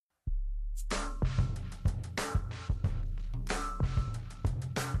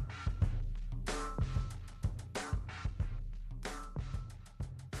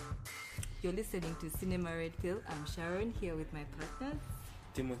You're listening to Cinema Red Pill. I'm Sharon, here with my partners,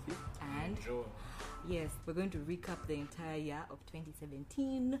 Timothy and Joel. Yes, we're going to recap the entire year of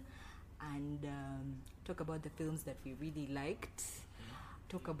 2017 and talk about the films that we really liked,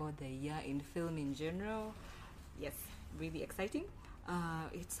 talk about the year in film in general. Yes, really exciting.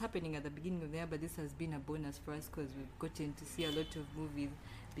 It's happening at the beginning of the year, but this has been a bonus for us because we've gotten to see a lot of movies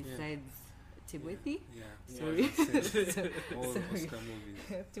besides Timothy. Sorry. all Oscar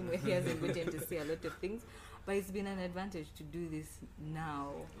movies. Timothy hasn't gotten to see a lot of things, but it's been an advantage to do this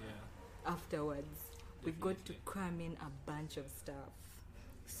now. Afterwards, we've got to cram in a bunch of stuff,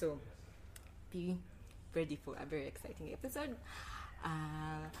 so be ready for a very exciting episode.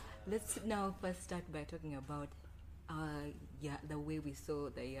 Let's now first start by talking about the way we saw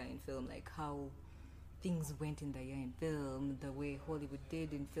the year in film, like how things went in the year in film, the way Hollywood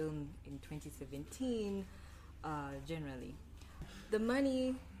did in film in 2017. Generally, the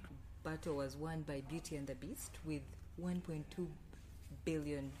money battle was won by Beauty and the Beast with 1.2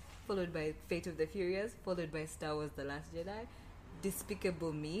 billion, followed by Fate of the Furious, followed by Star Wars The Last Jedi.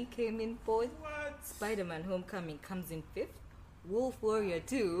 Despicable Me came in fourth. Spider-Man Homecoming comes in fifth. Wolf Warrior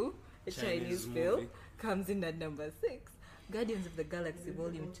 2, a Chinese film, comes in at number 6. Guardians of the Galaxy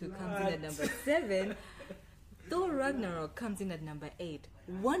Volume 2 comes in at number 7. Thor Ragnarok comes in at number 8.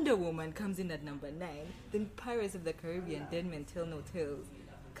 Wonder Woman comes in at number 9. Then Pirates of the Caribbean, Dead Men Tell No Tales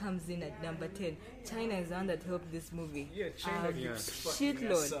comes in at number 10. China is the one that helped this movie. China keeps fucking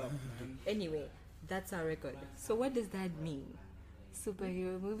us up, man. Anyway, that's our record. So what does that mean?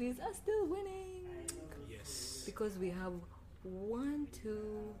 Superhero movies are still winning. Yes. Because we have 1, 2,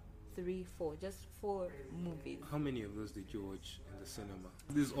 3, 4, just 4 movies. How many of those did you watch in the cinema?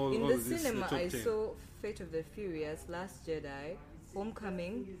 This all In all the of this, cinema, the top I 10. saw Fate of the Furious, Last Jedi,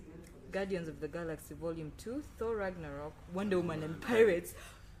 Homecoming, Guardians of the Galaxy Volume 2, Thor Ragnarok, Wonder Woman, and Pirates.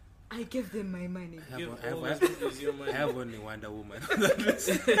 I gave them my money. I have only Wonder Woman.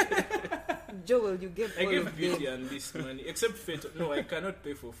 Joel, you gave I all gave of Beauty them. and Beast money, except Fate. No, I cannot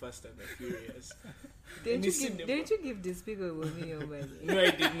pay for Fast and the Furious. Didn't you give Despicable Me your money? No,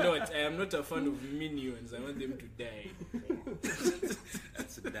 I did not. I am not a fan of Minions. I want them to die.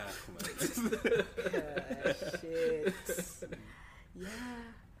 That's a dark man. Shit. Yeah.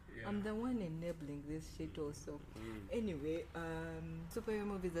 I'm the one enabling this shit also. Anyway, superhero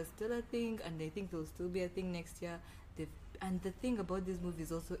movies are still a thing, and I think they'll still be a thing next year. And the thing about these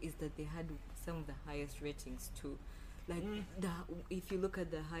movies also is that they had some of the highest ratings too. Like, if you look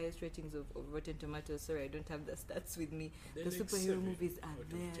at the highest ratings of Rotten Tomatoes, sorry, I don't have the stats with me. They're The like superhero 7 movies are out of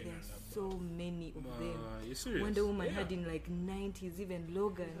there. 10 There's and so many of them. You serious? Wonder Woman Yeah. had in like 90s, even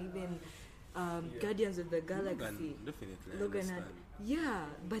Logan, even Guardians of the Galaxy. Logan, definitely. I Logan had, understand. yeah,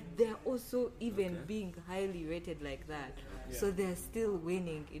 but they're also even being highly rated like that. Yeah. So they're still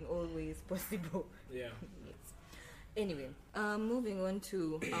winning in all ways possible. Yeah. Yes. Anyway, moving on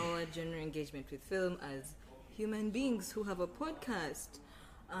to our general engagement with film as human beings who have a podcast.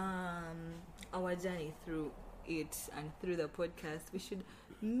 Our journey through it and through the podcast, we should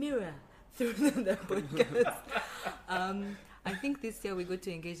mirror through the podcast. I think this year we got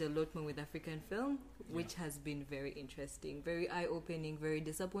to engage a lot more with African film, which has been very interesting, very eye-opening, very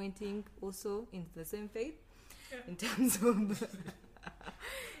disappointing also in the same faith, in terms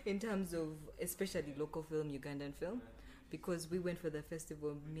of especially local film, Ugandan film, because we went for the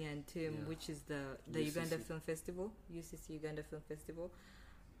festival, me and Tim, which is the UCC. Uganda Film Festival, UCC Uganda Film Festival.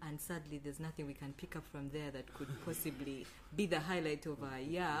 And sadly, there's nothing we can pick up from there that could possibly be the highlight of our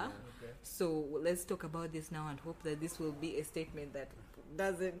year. Okay. So let's talk about this now and hope that this will be a statement that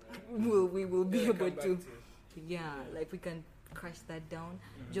we will be able come back to, to. like we can crash that down.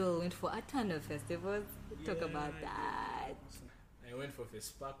 Joel went for a ton of festivals. Talk about that. I went for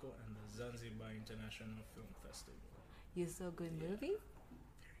FESPACO and the Zanzibar International Film Festival. You saw a good movie?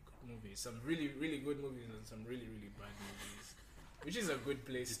 Good movies. Some really, really good movies and some really, really bad movies. Which is a good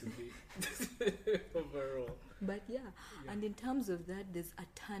place to be overall. But and in terms of that, there's a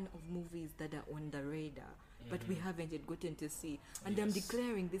ton of movies that are on the radar, but we haven't yet gotten to see. And I'm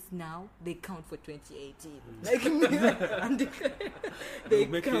declaring this now, they count for 2018. Like, I'm declaring they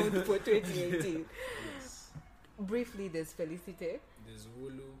count for 2018. Yes. Briefly, there's Felicite. There's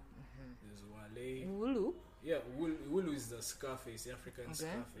Wulu. There's Wale. Wulu. Yeah, Wulu is the Scarface, the African Okay.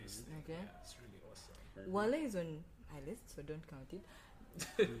 Scarface thing. Okay. Yeah, it's really awesome. Wale is on my list, so don't count it.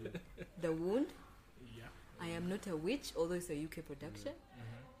 The Wound. Yeah. I Am Not a Witch, although it's a UK production.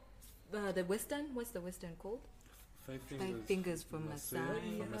 The Western, what's the Western called? Five Fingers from Masai.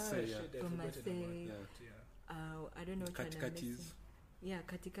 From Masai, yeah. shit, I From forgot Masai. about Yeah. that, yeah. I don't know what I'm Katikatis. missing. Yeah,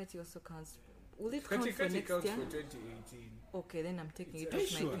 Katikati also counts will it count for Katikati next counts year? for 2018. Okay, then I'm taking it Are you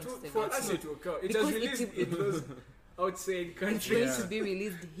off my sure? 2017. For us, it will count. It Because was released it- in those outside It's countries. going Yeah. to be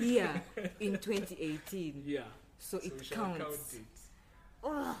released here in 2018, Yeah. so So we it shall counts. count it.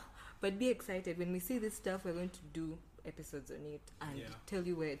 Oh, but be excited when we see this stuff. We're going to do episodes on it and Yeah. tell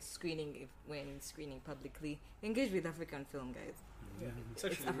you where it's screening, if when it's screening publicly. Engage with African film, guys. Yeah. It's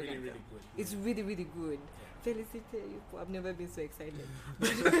It's actually African really, really film. good. It's really, really good. Yeah. Felicity, I've never been so excited.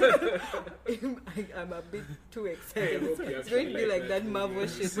 I'm a bit too I excited. hope you It's actually going to be like that movie Marvel when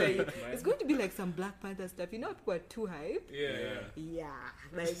you shit. see Where it, you- man. it's going to be like some Black Panther stuff. You know, people are too hype. Yeah. Yeah,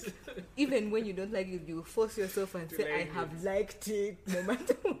 like even when you don't like it, you force yourself and To say, "I like have it. liked it," no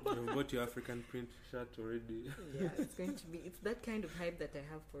matter what. You've got your African print shirt already. Yeah, it's going to be. It's that kind of hype that I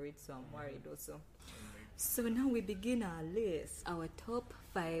have for it, so I'm worried also. So now we begin our list, our top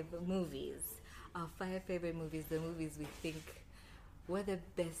 5 movies, our 5 favorite movies, the movies we think were the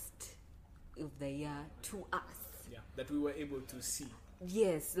best of the year to us. Yeah. That we were able to see.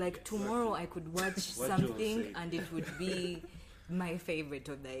 Yes, like tomorrow I could watch What something Joel said. and it would be my favorite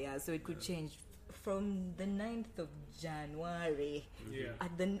of the year, so it could change from the 9th of January. Yeah.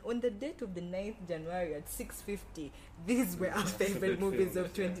 On the date of the 9th January at 6:50, these were our favorite movies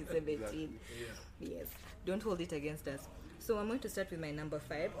of 2017. Yeah. Yes, don't hold it against us. So I'm going to start with my number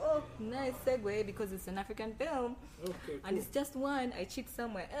 5. Oh, nice segue because it's an African film Okay. and Cool. it's just one. I cheat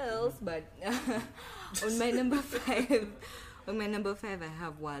somewhere else, but on my number 5, I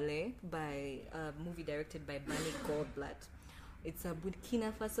have Wale, by a movie directed by Bunny Goldblatt. It's a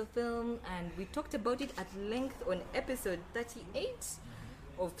Burkina Faso film, and we talked about it at length on episode 38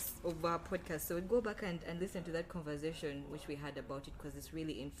 of our podcast. So go back and listen to that conversation which we had about it, because it's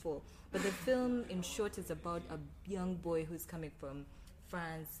really in full. But the film, in short, is about a young boy who's coming from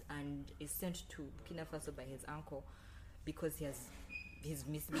France and is sent to Burkina Faso by his uncle because he's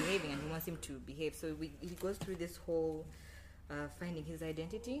misbehaving and he wants him to behave. So he goes through this whole finding his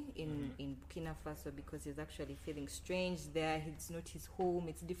identity in Burkina Faso, because he's actually feeling strange there. It's not his home.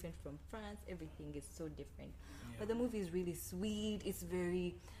 It's different from France. Everything is so different. Yeah. But the movie is really sweet. It's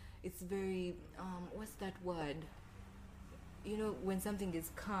very what's that word? You know, when something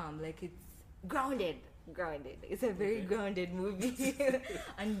is calm, like it's grounded. It's a very Okay. grounded movie,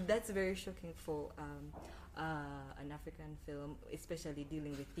 and that's very shocking for an African film, especially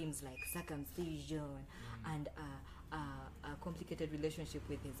dealing with themes like circumcision and a complicated relationship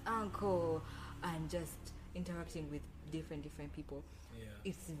with his uncle, and just interacting with different people. Yeah.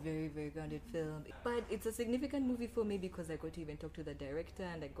 It's a very, very grounded film, but it's a significant movie for me because I got to even talk to the director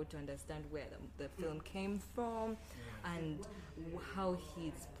and I got to understand where the film came from and how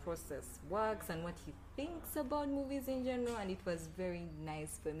his process works and what he thinks about movies in general, and it was very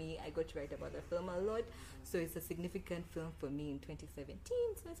nice for me. I got to write about the film a lot, so it's a significant film for me in 2017.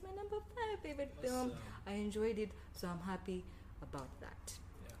 So it's my number 5 favorite film. Awesome. I enjoyed it, so I'm happy about that.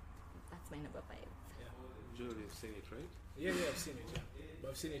 Yeah. That's my number 5. Joel, you've seen it, right? Yeah, I've seen it, yeah.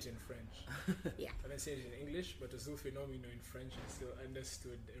 But I've seen it in French. Yeah. I haven't seen it in English, but as if phenomenal in French, I still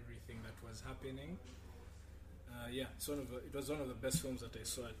understood everything that was happening. It was one of the best films that I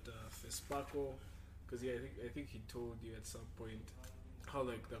saw at FESPACO, because I think he told you at some point how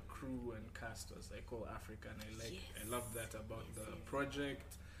like the crew and cast was like all African. I love that about the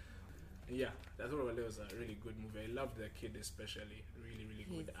project. Yeah, I thought Wale was a really good movie. I loved the kid especially, really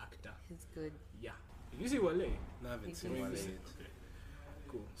good actor. He's good. Yeah. Did you see Wale? No, I haven't He's seen been one seen. yet. Okay.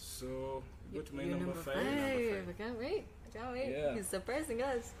 Cool. So go to my Your number 5. I can't wait. Yeah. He's surprising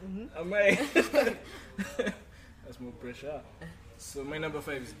us. Am I? That's more pressure. So my number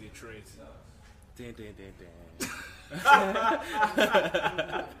 5 is Detroit. Dun, dun, dun, dun.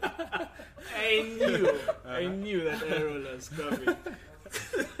 I knew that arrow was coming.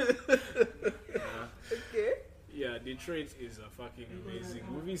 Okay. Yeah, Detroit is a fucking amazing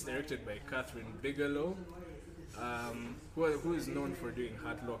movie. It's directed by Catherine Bigelow, who is known for doing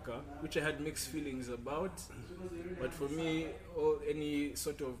Hurt Locker, which I had mixed feelings about. But for me, any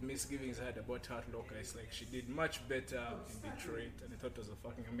sort of misgivings I had about Hurt Locker, it's like she did much better in Detroit, and I thought it was a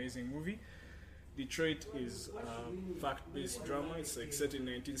fucking amazing movie. Detroit is a fact-based drama. It's like set in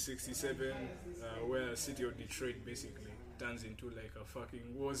 1967, where the city of Detroit basically turns into like a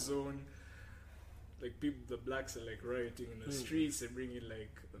fucking war zone. Like the blacks are like rioting in the streets. They bring in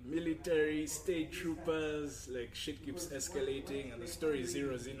like the military, state troopers. Like shit keeps escalating, and the story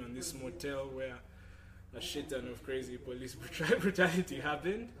zeroes in on this motel where a shit ton of crazy police brutality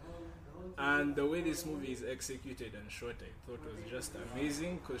happened. And the way this movie is executed and shot, I thought was just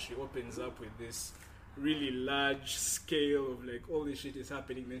amazing, because she opens up with this really large scale of like all this shit is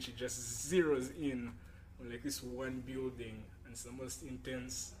happening, then she just zeroes in on like this one building, and it's the most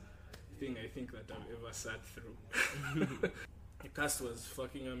intense thing I think that I've ever sat through. The cast was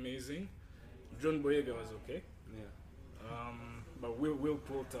fucking amazing. John Boyega was okay. Yeah. But Will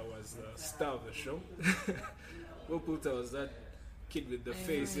Poulter was the star of the show. Will Poulter was that kid with the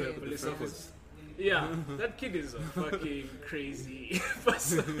face, know, like yeah. police The officer. Yeah, that kid is a fucking crazy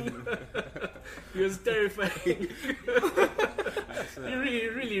person. He was terrifying. He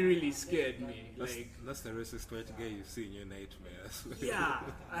really scared me. That's the racist white guy you see in your nightmares. Yeah,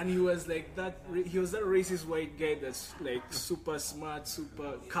 and he was like that. He was that racist white guy that's like super smart,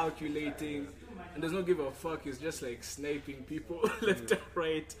 super calculating, and does not give a fuck. He's just like sniping people left and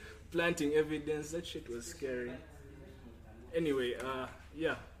right, planting evidence. That shit was scary. Anyway,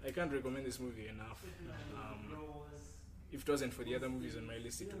 yeah, I can't recommend this movie enough. If it wasn't for the other movies on my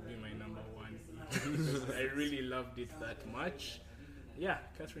list, it would be my number one. I really loved it that much. Yeah,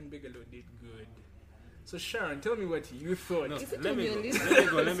 Catherine Bigelow did good. So Sharon, tell me what you thought. No, Is it let on me your go. list?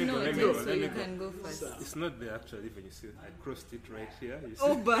 Let me go. No, Let me it go. is, so Let me you go. can go first. It's not there actually. Even you see, I crossed it right here. You see?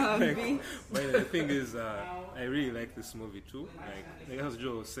 Oh, Bambi. But the thing is, I really like this movie too. Like as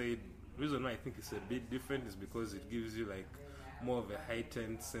Joe said, the reason why I think it's a bit different is because it gives you like more of a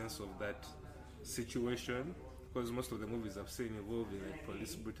heightened sense of that situation. Because most of the movies I've seen involving like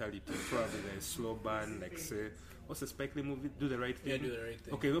police brutality, probably like slow burn, like say, what's the Spike Lee movie? Do the Right Thing. Yeah, Do the Right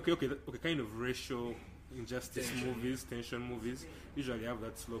Thing. Okay. Kind of racial injustice Tension. tension movies usually have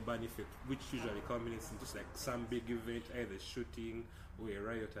that slow burn effect, which usually culminates in just like some big event, either shooting or a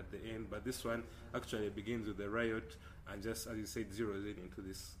riot at the end. But this one actually begins with the riot and just, as you said, zeroes in into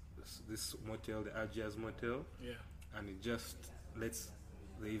this motel, the Algiers motel, Yeah. and it just lets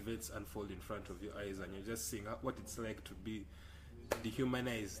the events unfold in front of your eyes, and you're just seeing what it's like to be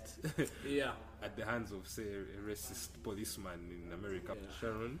dehumanized Yeah. at the hands of, say, a racist policeman in America. Yeah.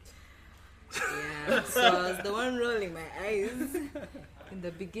 Sharon? Yeah, so I was the one rolling my eyes. In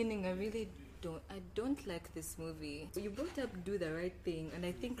the beginning, I don't like this movie. You brought up Do the Right Thing, and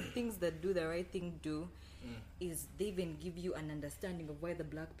I think things that Do the Right Thing do is they even give you an understanding of why the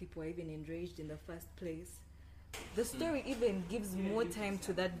black people are even enraged in the first place. The story even gives more time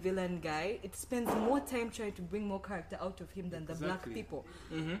to that villain guy. It spends more time trying to bring more character out of him than the black Exactly. people.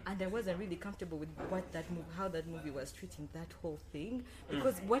 And I wasn't really comfortable with how that movie was treating that whole thing.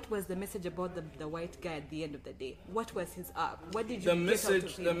 Because what was the message about the white guy at the end of the day? What was his arc? What did you get out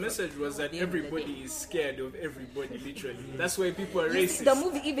of him? The message was that at the end of the everybody day? is scared of everybody, literally. That's why people are You see, racist. the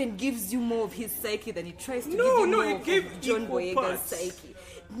movie even gives you more of his psyche than it tries to No, give you no, more it of gave John equal Boyega's parts. psyche.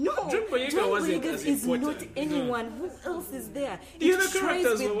 No, John Boyega wasn't Boyega as is not important. anyone. Who else is there? The It other tries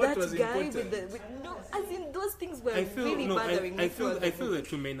characters with were what that was guy important. no, as in those things were I feel really bothering me. I feel throughout the the movie.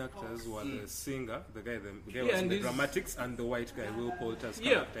 two main actors were the singer, the guy Yeah, was in and the this- dramatics, and the white guy, Will Poulter's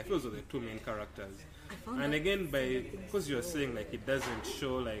Yeah. character. I feel those are the two main characters. found And that again, because you're saying like it doesn't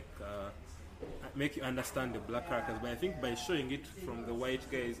show like make you understand the black characters, but I think by showing it from the white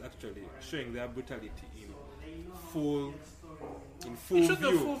guys, actually showing their brutality in full It showed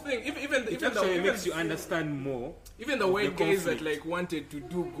view. the full thing. It actually makes you understand more. Even the of white guys that conflict. like wanted to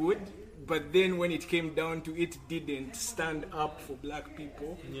do good, but then when it came down to it, didn't stand up for black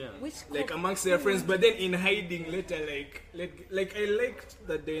people. Yeah. Which Like cop- amongst their friends, but then in hiding later, like I liked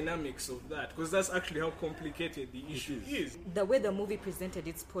the dynamics of that because that's actually how complicated the issue is. the way the movie presented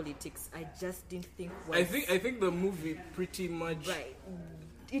its politics, I just didn't think was I think the movie pretty much right.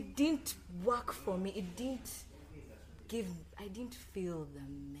 It didn't work for me. It didn't give. I didn't feel the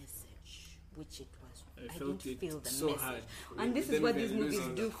message, which it was. I I felt didn't it feel the so message. hard. And this is Them what even these movies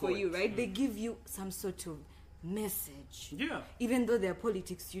losing do the for you, court. right? They give you some sort of message. Yeah. Even though they're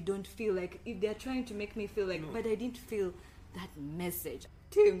politics, you don't feel like if they're trying to make me feel like, but I didn't feel that message.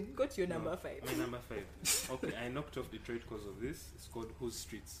 Tim, go to your number 5. My number 5. Okay, I knocked off Detroit because of this. It's called Whose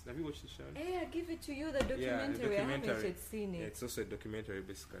Streets. Have you watched it, Sharon? Hey, I give it to you, the Yeah, the documentary. I haven't documentary. yet seen Yeah, it. it's also a documentary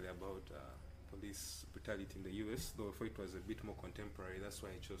basically about police brutality in the US, though I thought it was a bit more contemporary. That's why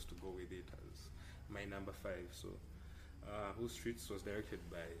I chose to go with it as my number 5. So, Whose Streets was directed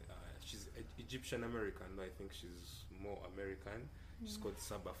by, she's Egyptian American, though I think she's more American. She's called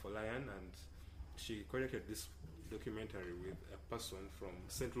Saba Folayan, and she conducted this documentary with a person from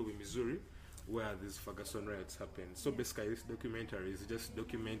St. Louis, Missouri, where these Ferguson riots happened. So basically, this documentary is just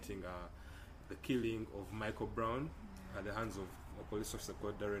documenting the killing of Michael Brown at the hands of a police officer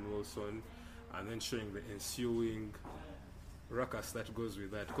called Darren Wilson, and then showing the ensuing ruckus that goes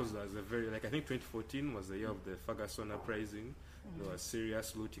with that. Because there was a very, like I think 2014 was the year of the Ferguson uprising. There was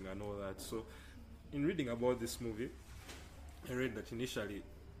serious looting and all that. So, in reading about this movie, I read that initially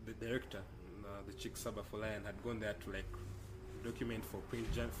the director, the chick Saba Folayan, had gone there to like document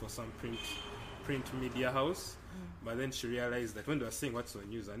for some print print media house. But then she realized that when they were seeing what's on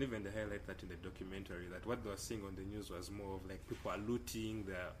news, and even they highlight that in the documentary, that what they were seeing on the news was more of like people are looting,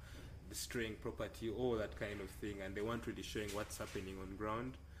 they're destroying property, all that kind of thing, and they weren't really showing what's happening on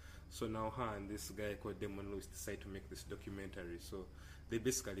ground. So now her and this guy called Damon Lewis decide to make this documentary. So they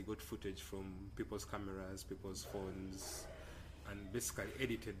basically got footage from people's cameras, people's phones, and basically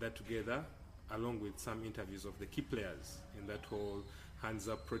edited that together along with some interviews of the key players in that whole Hands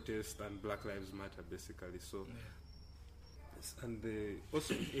Up protest and Black Lives Matter, basically. So, and they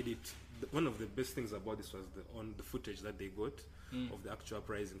also one of the best things about this was the footage that they got of the actual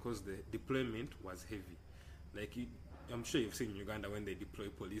uprising, because the deployment was heavy. Like, I'm sure you've seen in Uganda when they deploy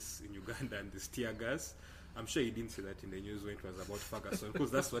police in Uganda and the tear gas. I'm sure you didn't see that in the news when it was about Ferguson,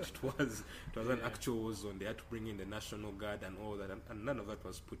 because that's what it was. It was an actual war zone. They had to bring in the National Guard and all that, and none of that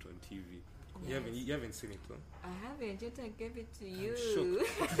was put on TV. Yes. You haven't seen it, though? I haven't. Just I gave it to you.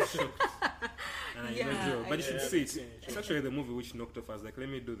 I'm shocked. And I know, but you should see it. It's actually the movie which knocked off. I was like, let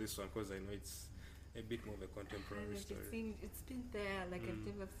me do this one because I know it's a bit more of a contemporary story. It's been there. Like, I've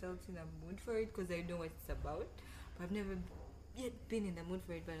never felt in a mood for it because I know what it's about. But I've never yet been in the mood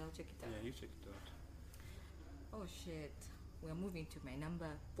for it, but I'll check it out. Yeah, you check it out. Oh, shit. We're moving to my number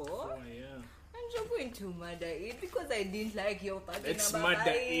 4. Oh, yeah. I'm just going to murder it because I didn't like your fucking Let's number murder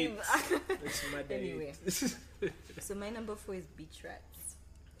 5. it. Let's murder Anyway. it. So my number 4 is Beach Rats.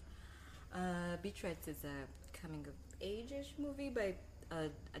 Beach Rats is a coming of age-ish movie by a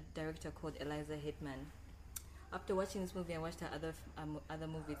director called Eliza Hittman. After watching this movie, I watched her other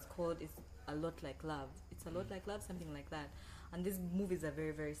movie. It's called It's a Lot Like Love. It's a Lot Like Love, something like that. And these movies are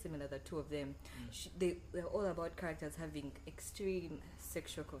very, very similar, the two of them. They're all about characters having extreme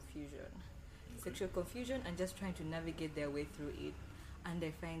sexual confusion. Sexual confusion and just trying to navigate their way through it. And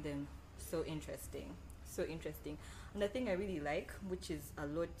I find them so interesting. So interesting. And the thing I really like, which is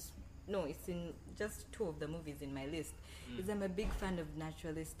it's in just 2 of the movies in my list, is I'm a big fan of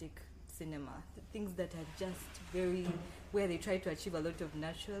naturalistic cinema. The things that are just where they try to achieve a lot of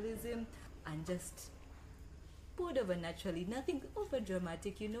naturalism and just poured over naturally, nothing over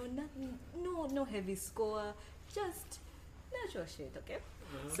dramatic, nothing, no heavy score, just natural shit, okay?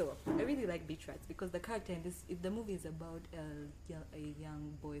 So I really like Beach Rats because the character in this, if the movie is about a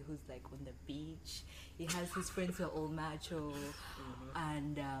young boy who's like on the beach, he has his friends who are all macho,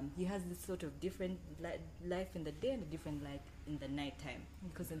 and he has this sort of different life in the day and a different life in the nighttime.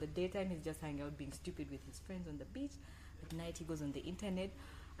 Because in the daytime he's just hanging out being stupid with his friends on the beach. At night he goes on the internet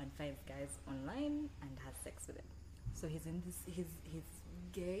and finds guys online and has sex with them. So he's in this, he's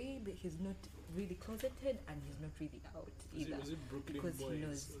gay, but he's not really closeted and he's not really out either. Was it Brooklyn because Boys? he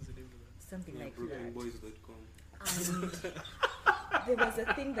knows something like that. BrooklynBoys.com. And there was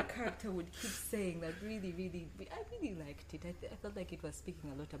a thing the character would keep saying that I really liked it. I felt like it was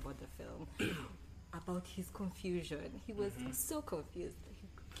speaking a lot about the film, about his confusion. He was so confused. He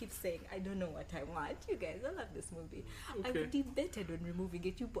keeps saying, I don't know what I want. You guys, I love this movie. Okay. I debated on removing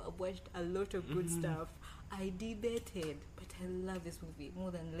it. You have watched a lot of good stuff. I debated, but I love this movie more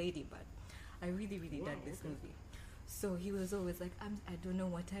than Ladybird. I really, really dug this movie. So he was always like, I don't know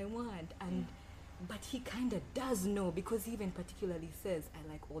what I want. But he kind of does know, because he even particularly says,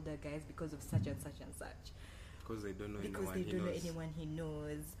 I like older guys because of such and such and such. Because they don't know anyone he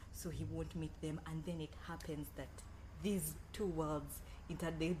knows, so he won't meet them. And then it happens that these two worlds,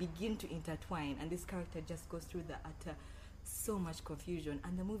 they begin to intertwine, and this character just goes through the utter so much confusion,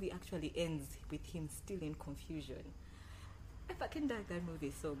 and the movie actually ends with him still in confusion. I fucking like that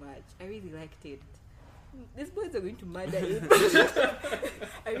movie so much. I really liked it. These boys are going to murder it.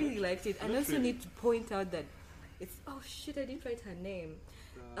 I really liked it. And I also need to point out that it's, oh shit, I didn't write her name.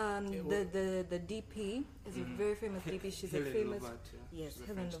 The DP is a very famous DP. She's Helen a famous Lovat, yes, she's a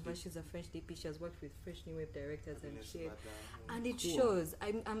Helen French Lovat. DP. She's a French DP. She has worked with French New Wave directors and shit. And it Cool. shows.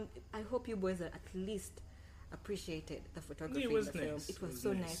 I hope you boys are at least appreciated the photography in was the film. nice. It was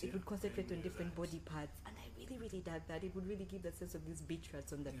so nice. It would concentrate on different body parts, and I really, really dug that. It would really give the sense of these beach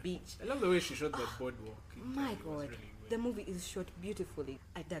rats on the beach. I love the way she shot that boardwalk. My It was God, really the movie is shot beautifully.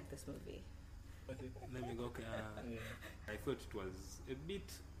 I dug this movie. good. Let me go. Okay, I thought it was a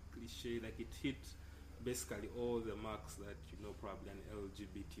bit cliche, like it hit basically all the marks that probably an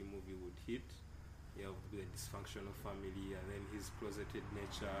LGBT movie would hit. You have the dysfunctional family, and then his closeted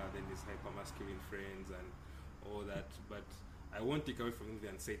nature, then his hyper-masculine friends, and all that. But I won't take away from the movie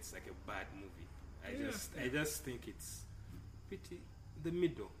and say it's like a bad movie. I just think it's pretty the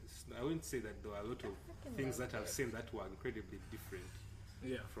middle. I wouldn't say that there are a lot of things that I've seen that were incredibly different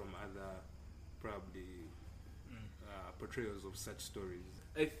from other probably portrayals of such stories?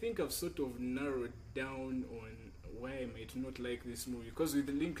 I think I've sort of narrowed down on why I might not like this movie, because with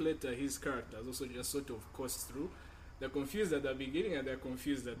Linklater, his characters also just sort of coast through. They're confused at the beginning and they're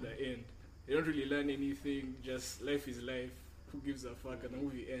confused at the end. They don't really learn anything, just life is life, who gives a fuck, and the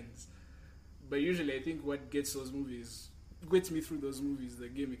movie ends. But usually I think what gets me through those movies, the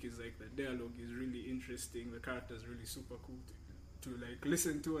gimmick is like the dialogue is really interesting, the characters really super cool to like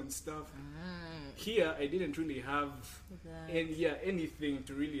listen to and stuff. Here I didn't really have anything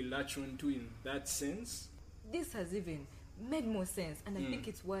to really latch on to in that sense. This has even made more sense, and I think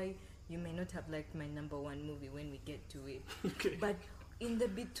it's why you may not have liked my number one movie when we get to it. Okay. But in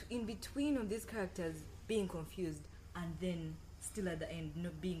between of these characters being confused and then still at the end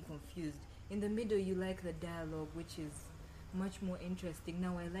not being confused, in the middle you like the dialogue, which is much more interesting.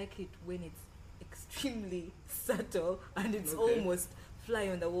 Now I like it when it's extremely subtle and it's almost fly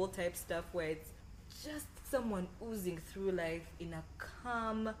on the wall type stuff, where it's just someone oozing through life in a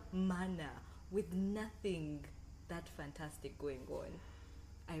calm manner with nothing that fantastic going on.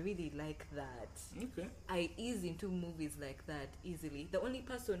 I really like that. Okay. I ease into movies like that easily. The only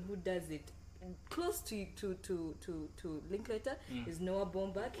person who does it close to Linklater is Noah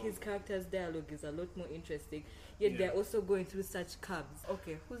Baumbach. His character's dialogue is a lot more interesting. Yet they're also going through such cabs.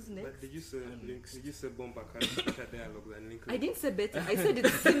 Okay, who's next? But did you say Baumbach has better dialogue than Linklater? I didn't say better. I said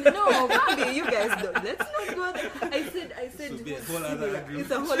it's similar. No, Bambi, you guys don't. Let's not go there. I said So be a it's whole other similar. argument.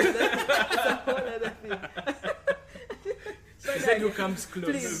 It's a whole other thing. She said who comes close.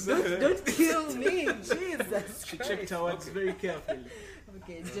 Please don't kill me. Jesus She Christ. checked her words very carefully.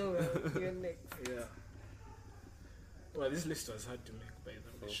 Okay, Joel, you're next. Yeah. Well, this list was hard to make, by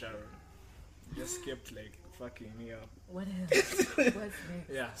the way, Sharon. Just kept like fucking me up. What else? What's next?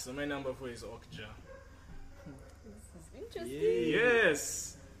 Yeah, so my number 4 is Okja. This is interesting.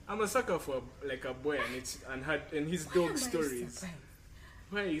 Yes! I'm a sucker for like a boy and his Why dog am I stories. surprised?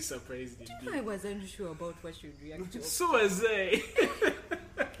 Why are you surprised Do you indeed? know I was unsure about what you'd react to? So was I.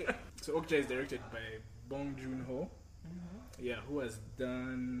 Okay. So Okja is directed by Bong Joon-ho. Yeah, who has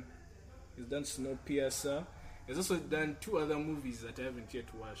done Snowpiercer. He's also done 2 other movies that I haven't yet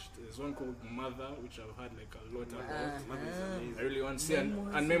watched. There's one called Mother, which I've heard like a lot about. Mother is amazing. I really want to see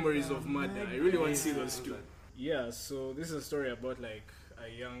and Memories of Murder. I really want to see those 2. Yeah, so this is a story about like a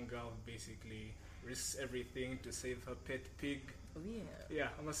young girl basically risks everything to save her pet pig. Oh, yeah. Yeah,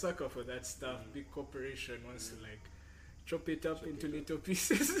 I'm a sucker for that stuff. Big corporation wants to like chop it up into little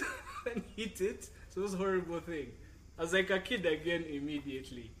pieces and eat it. So it was a horrible thing. I was like a kid again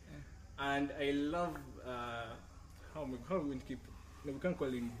immediately. And I love how we going to keep. No, we can't call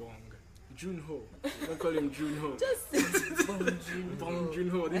him Bong. Joon-ho. We can't call him Joon-ho. Just say Bong Joon-ho. Bong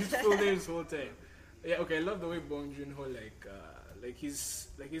Joon-ho. This is full names whole time. Yeah, okay. I love the way Bong Joon-ho like his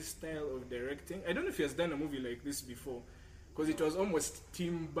style of directing. I don't know if he has done a movie like this before, because it was almost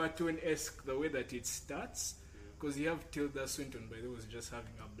Tim Burton-esque the way that it starts. Because you have Tilda Swinton, by the way, was just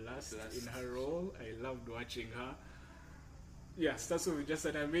having a blast in her role. I loved watching her. Yeah, starts off with just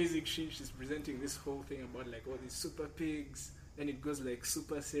an amazing scene. She's presenting this whole thing about like all these super pigs. Then it goes like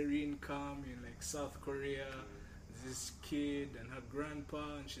super serene, calm in like South Korea. This kid and her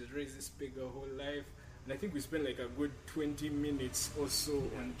grandpa, and she's raised this pig her whole life. And I think we spent like a good 20 minutes or so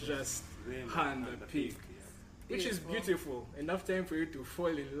on just her and the pig. Which is beautiful. Enough time for you to fall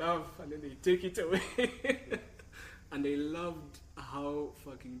in love, and then they take it away. And I loved how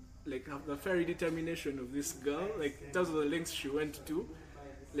fucking like the very determination of this girl, like in terms of the lengths she went to.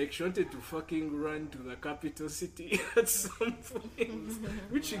 Like she wanted to fucking run to the capital city at some point,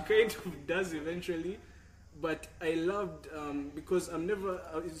 which she kind of does eventually. But I loved because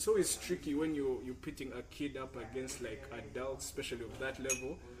it's always tricky when you're pitting a kid up against like adults, especially of that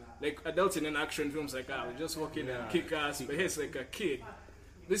level. Like adults in an action films, like we just walk in and kick ass, but here it's like a kid.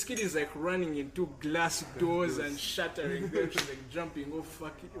 This kid is like running into glass doors and shattering them. She's like jumping off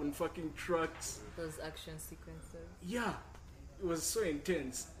on fucking trucks. Those action sequences. Yeah, it was so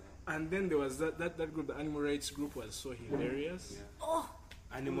intense. And then there was that group, the animal rights group, was so hilarious. Oh,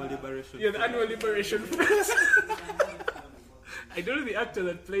 Animal Liberation. Yeah, the Animal Liberation Front. I don't know the actor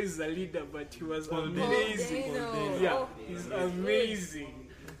that plays the leader, but he was amazing. Yeah, Oh, he's amazing.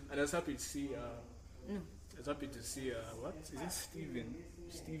 And I was happy to see. I was happy to see. What is it? Steven.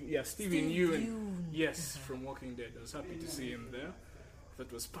 Yeah, Steven Yeun. Yes, from Walking Dead. I was happy to see him there.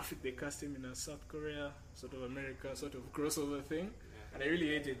 That was perfect. They cast him in a South Korea, sort of America, sort of crossover thing. And I really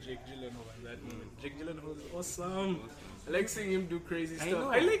hated Jake Gyllenhaal in that moment. Jake Gyllenhaal is awesome. I like seeing him do crazy I stuff. know.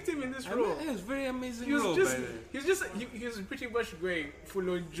 I liked him in this role. It was very amazing He was role. just, by the way. he was pretty much going full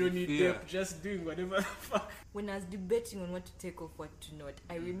on Johnny Yeah. Depp, just doing whatever the fuck. When I was debating on what to take off, what to not,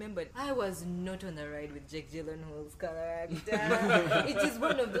 I remembered I was not on the ride with Jake Gyllenhaal's character. It is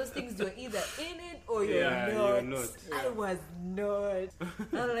one of those things you're either in it or you're Yeah, not. you're not. I was not. I'm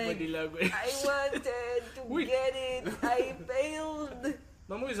Body like, language. I wanted to Wait. get it. I failed.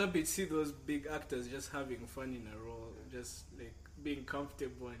 I'm always happy to see those big actors just having fun in a role, just like being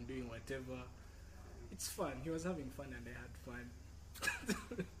comfortable and doing whatever. It's fun. He was having fun and I had fun.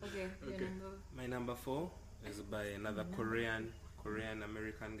 Okay, your Okay. number. My number 4 is by another Korean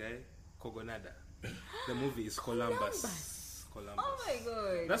American guy, Kogonada. The movie is Columbus. Oh my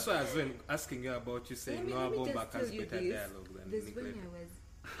god. That's why I was when asking you about you saying Noah let me just Baumbach has tell you better this. dialogue than There's Nick when Lake. I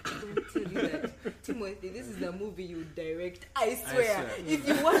was going to tell you that, Timothy, this is a movie you direct. I swear. swear. If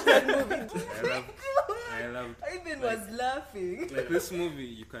you watch that movie, I loved I even was laughing. like this movie.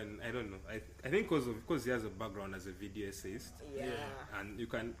 You can I don't know. I think because he has a background as a video essayist, Yeah. and you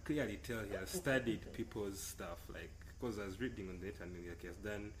can clearly tell he has studied people's stuff. Like because I was reading on the internet, like he has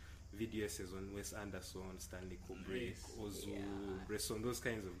done video essays on Wes Anderson, Stanley Kubrick, Nice. Ozu, Yeah. Bresson, those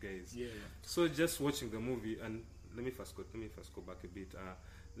kinds of guys. Yeah. So just watching the movie, and let me first go back a bit.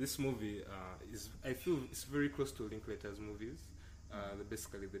 This movie I feel it's very close to Linklater's movies.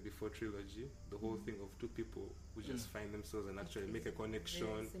 Basically the Before trilogy, the whole thing of two people who just find themselves and actually make a connection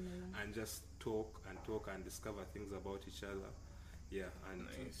Very similar. and just talk and discover things about each other. Yeah, and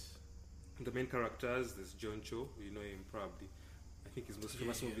Nice. the main characters, there's John Cho, you know him probably. I think his most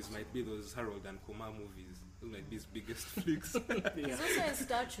famous movies might be those Harold and Kumar movies. Those might be his biggest flicks. Yeah. He's also in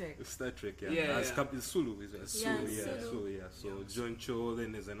Star Trek. Star Trek, yeah. Yeah, As yeah. Cap- is Sulu, is it? Yeah, Sulu, yeah, Sulu. Sulu, yeah. So John Cho,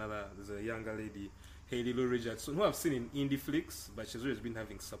 then there's a younger lady, Hayley Lou Richardson, who I've seen in indie flicks, but she's always been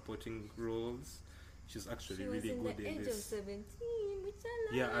having supporting roles. She's actually She was really in good the in age of this. 17, which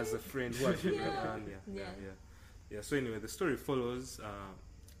I Yeah, like. as a friend who actually Yeah. yeah. Yeah. So anyway, the story follows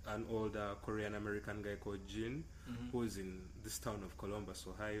an older Korean American guy called Jin, who is in this town of Columbus,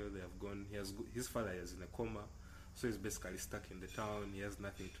 Ohio. They have gone. His father is in a coma, so he's basically stuck in the town. He has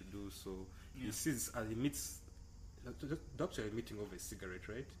nothing to do. So he sees he meets. They're actually meeting over a cigarette,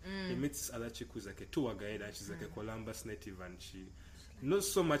 right? He meets other chick who's like a tour guide, and she's like a Columbus native, and she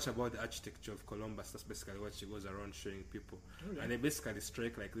knows so much about the architecture of Columbus. That's basically what she goes around showing people. Okay. And they basically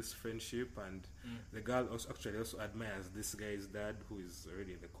strike like this friendship, and the girl also admires this guy's dad, who is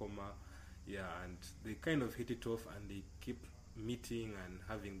already in the coma. Yeah, and they kind of hit it off, and they keep meeting and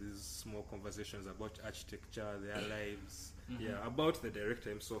having these small conversations about architecture, their lives. Yeah, about the director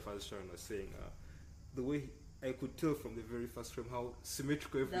himself, as Sharon was saying, the way I could tell from the very first frame how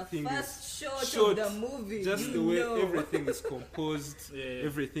symmetrical The everything first is. shot of the movie. Just you the way know. everything is composed, Yeah.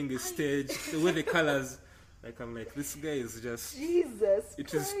 everything is staged, the way the colors. Like I'm like, this guy is just. Jesus It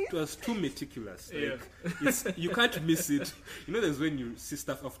Christ. was too meticulous. Yeah. Like you can't miss it. You know, there's when you see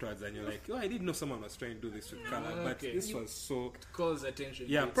stuff afterwards and you're like, oh, I didn't know someone was trying to do this with color, but Okay. this was so. Calls attention.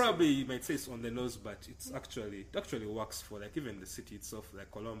 Yeah, to it. probably you might say it's on the nose, but it actually works for like even the city itself,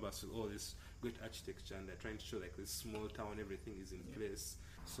 like Columbus, with all this great architecture, and they're trying to show like this small town, everything is in place.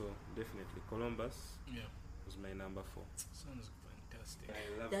 So definitely, Columbus Yeah. was my number 4. Sounds fantastic.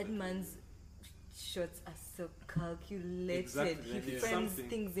 I love That man's shots are so calculated. Exactly, like He it's frames something.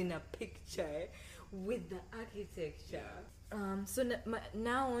 things in a picture with the architecture. So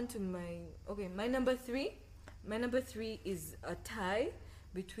now on to my number 3. My number 3 is a tie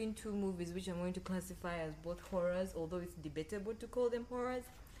between two movies which I'm going to classify as both horrors, although it's debatable to call them horrors.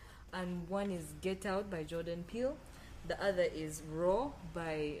 And one is Get Out by Jordan Peele. The other is Raw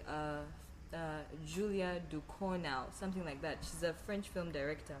by Julia Ducournau, something like that. She's a French film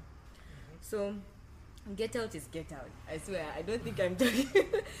director. So, Get Out is Get Out. I swear, I don't think I'm talking.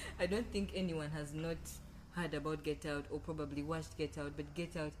 I don't think anyone has not heard about Get Out or probably watched Get Out, but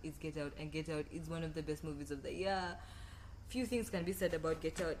Get Out is Get Out, and Get Out is one of the best movies of the year. Few things can be said about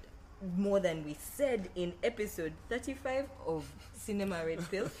Get Out, more than we said in episode 35 of Cinema Red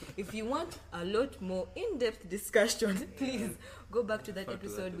Pill. If you want a lot more in-depth discussion, please go back to that Back to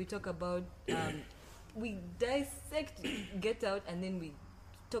that episode. We talk about, we dissect Get Out, and then we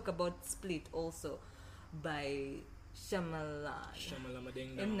talk about Split also by Shyamalan.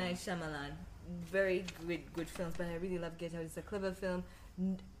 M. Night Shyamalan. Very good films, but I really love Get Out. It's a clever film.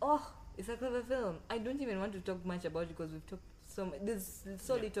 It's a clever film. I don't even want to talk much about it because we've talked there's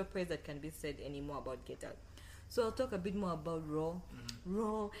so little praise that can be said anymore about Get Out. So I'll talk a bit more about Raw.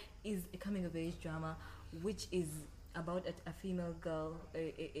 Raw is a coming of age drama which is about a female girl,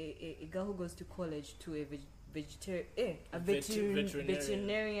 a girl who goes to college to a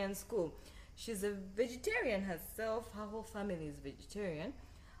veterinarian school. she's a vegetarian herself. Her whole family is vegetarian,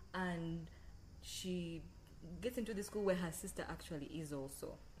 and she gets into the school where her sister actually is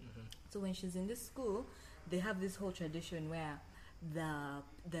also. Mm-hmm. So when she's in this school, they have this whole tradition where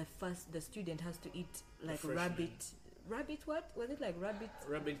the student has to eat like rabbit what was it, like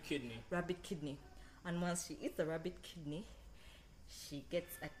rabbit kidney, and once she eats the rabbit kidney, she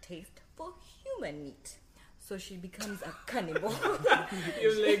gets a taste for human meat, so she becomes a cannibal.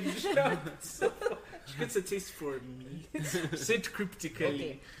 You're like, so she gets a taste for meat. Said cryptically.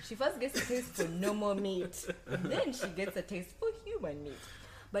 Okay, she first gets a taste for normal meat, then she gets a taste for human meat.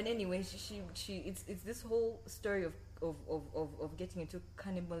 But anyway, it's this whole story of getting into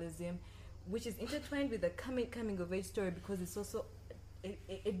cannibalism, which is intertwined with the coming of age story, because it's also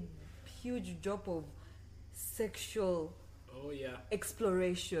a huge drop of sexual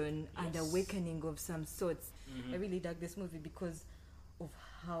exploration and awakening of some sorts. I really dug this movie because of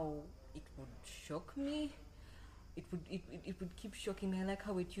how it would shock me. It would keep shocking me. I like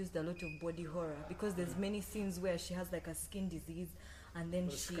how it used a lot of body horror, because there's many scenes where she has like a skin disease, and then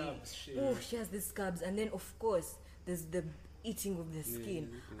she has the scabs, and then of course there's the eating of the skin,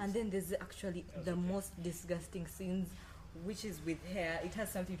 and then there's actually the most disgusting scenes, which is with hair. It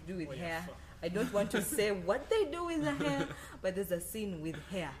has something to do with hair. I don't want to say what they do with the hair, but there's a scene with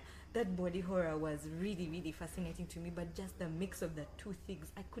hair. That body horror was really, really fascinating to me, but just the mix of the two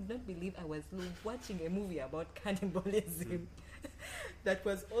things. I could not believe I was watching a movie about cannibalism that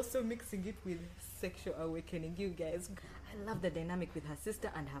was also mixing it with sexual awakening. You guys, I love the dynamic with her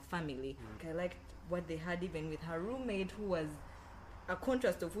sister and her family. I liked what they had even with her roommate, who was a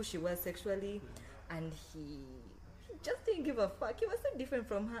contrast of who she was sexually, and he just didn't give a fuck. He was so different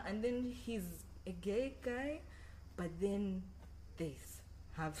from her, and then he's a gay guy, but then they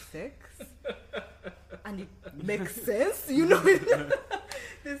have sex and it makes sense, you know.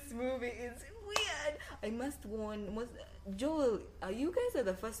 This movie is weird. I must warn Joel, you guys are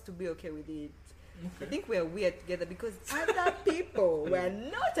the first to be okay with it. I think we're weird together, because other people were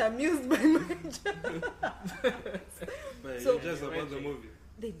not amused by my jokes. So just about the movie.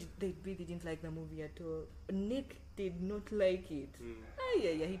 They really didn't like the movie at all. Nick did not like it.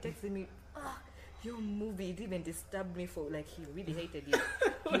 Yeah. He texted me, your movie, it even disturbed me for, like, he really hated it.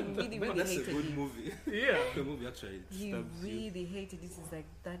 He really hated it. That's a good movie. Yeah. The movie actually disturbs He really hated this. Is like,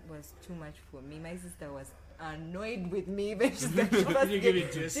 that was too much for me. My sister was annoyed with me. Even she's like,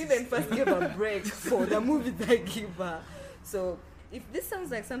 she even first gave a break for the movie that I give her. So if this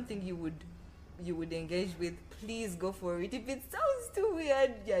sounds like something you would engage with, please go for it. If it sounds too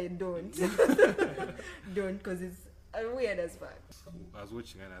weird, don't. Don't, because it's weird as fuck. I was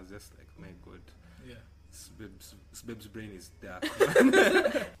watching and I was just like, my God. Yeah. This babe's brain is dark. I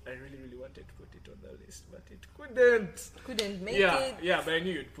really wanted to put it on the list, but it couldn't Make it. Yeah, but I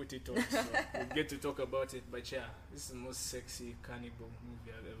knew you'd put it on, so we'd get to talk about it. But yeah, this is the most sexy cannibal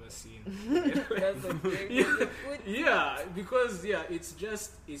movie I've ever seen. That's okay. Yeah, because it's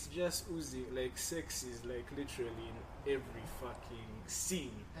just oozing. Like, sex is like literally in every fucking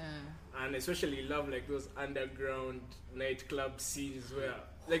scene, and especially love, like those underground nightclub scenes where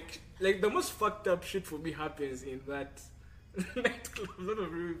like the most fucked up shit for me happens in that nightclub. Sort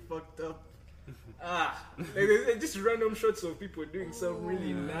of really fucked up. Like there's just random shots of people doing some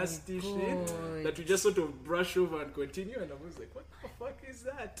really nasty shit that we just sort of brush over and continue, and I was like, what the fuck is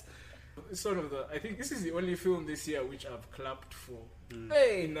that? Sort of I think this is the only film this year which I've clapped for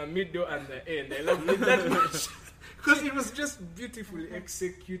in the middle and the end. I love it that much because it was just beautifully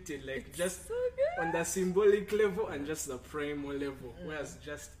executed, like it's just so on the symbolic level and just the primal level, whereas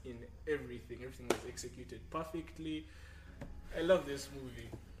just in everything was executed perfectly. I love this movie.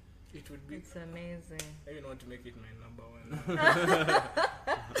 It would be. It's amazing. I even want to make it my number one.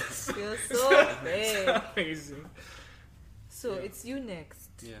 You're so big. Amazing. So it's you next.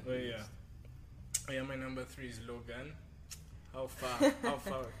 Yeah. Oh yeah, my number 3 is Logan. How far it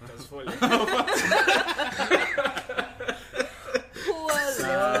has fallen. Poor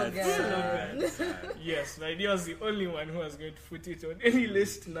Logan. Yes, my idea was the only one who was going to put it on any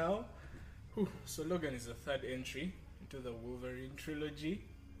list now. So Logan is the third entry into the Wolverine trilogy.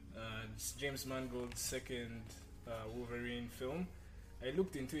 It's James Mangold's second Wolverine film. I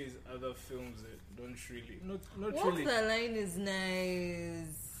looked into his other films that don't really, not Walk really. the Line is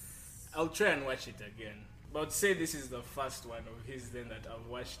nice. I'll try and watch it again. But I'd say this is the first one of his then that I've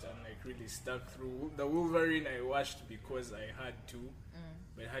watched and like really stuck through. The Wolverine I watched because I had to,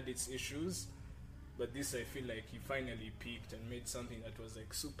 but it had its issues. But this I feel like he finally peaked and made something that was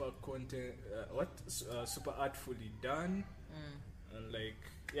like super super artfully done, and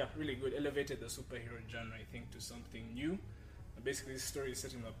like really good. Elevated the superhero genre I think to something new. Basically, this story is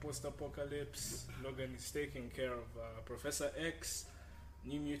set in a post-apocalypse. Logan is taking care of Professor X.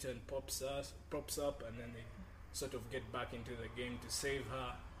 New Mutant pops up, and then they sort of get back into the game to save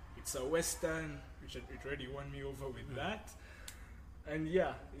her. It's a Western, which it already won me over with that. And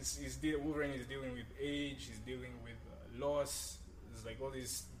yeah, Wolverine is dealing with age, he's dealing with loss. There's like all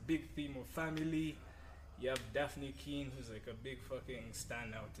this big theme of family. You have Daphne Keane, who's like a big fucking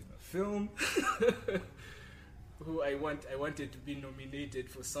standout in the film. Who I wanted to be nominated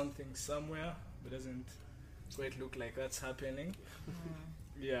for something somewhere, but doesn't quite look like that's happening.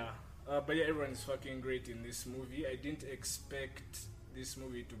 Yeah. But yeah, everyone's fucking great in this movie. I didn't expect this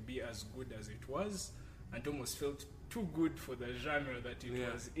movie to be as good as it was, and almost felt too good for the genre that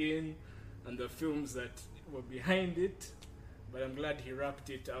it was in and the films that were behind it. But I'm glad he wrapped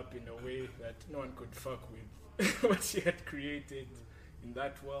it up in a way that no one could fuck with what he had created in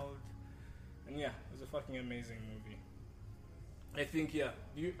that world. And yeah, it was a fucking amazing movie. I think,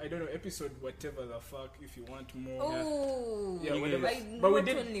 I don't know, episode whatever the fuck, if you want more. Oh, yeah, whatever. But we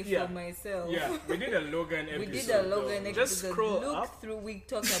did only for myself. Yeah, we did a Logan episode. We did a Logan episode. Just scroll Look up. through, we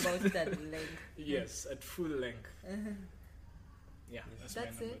talk about it at length. Yes, at full length. Yeah, that's my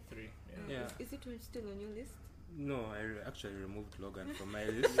number it. 3. Yeah. Is it still on your list? No, I actually removed Logan from my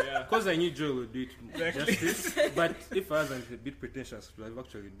list Yeah. because I knew Joel would do it Exactly. justice. But if I wasn't a bit pretentious, it would have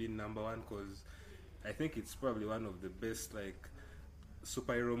actually been number 1 because I think it's probably one of the best like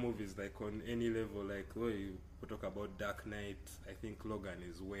superhero movies like on any level. Like you talk about Dark Knight, I think Logan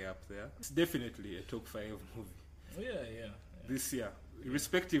is way up there. It's definitely a top 5 movie. Yeah. This year,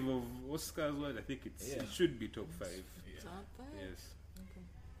 irrespective of Oscars, I think it should be top 5. Yeah. Top 5? Yes.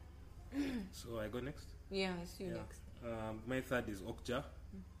 So I go next. Yeah, it's you next. My third is Okja,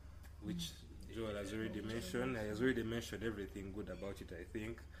 which Joel has already mentioned. He has already mentioned everything good about it, I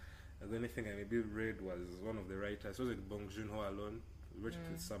think. The only thing I maybe read was one of the writers, was it Bong Joon-ho alone? He wrote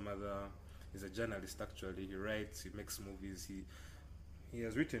it with some other, he's a journalist actually. He writes, he makes movies. He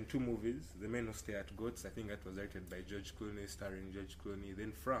has written 2 movies. The Men Who Stare at Goats, I think that was directed by George Clooney, starring George Clooney.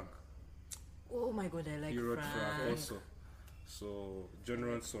 Then Frank. Oh my god, I like He wrote Frank. Frank also. So, John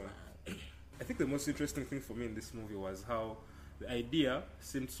Ronson. I think the most interesting thing for me in this movie was how the idea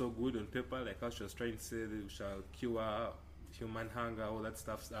seemed so good on paper, like how she was trying to say that we shall cure human hunger, all that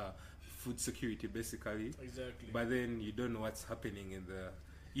stuff, food security basically. Exactly. But then you don't know what's happening in the...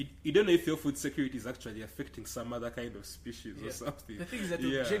 You don't know if your food security is actually affecting some other kind of species or something. The thing is that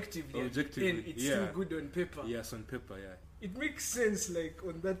objectively, it's still good on paper. Yes, on paper, yeah. It makes sense, like,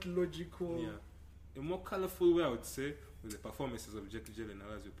 on that logical... Yeah. A more colorful way, I would say, with the performances of Jake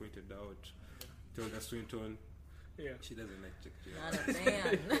Gyllenhaal, as you pointed out. Tilda Swinton. Yeah. She doesn't like Jake Not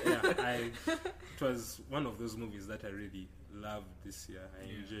Gyllenhaal. a fan. It was one of those movies that I really loved this year. I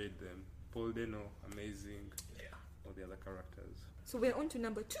enjoyed them. Paul Dano, amazing. Yeah. All the other characters. So we're on to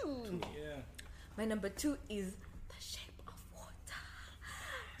number 2. Yeah. My number 2 is The Shape of Water.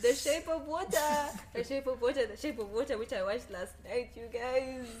 The Shape of Water. The Shape of Water. The Shape of Water, which I watched last night, you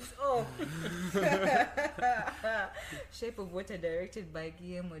guys. Oh. Shape of Water, directed by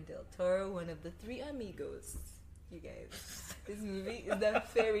Guillermo del Toro, one of the 3 amigos. You guys, this movie is a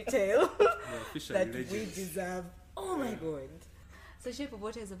fairy tale that we deserve. Oh my god. So Shape of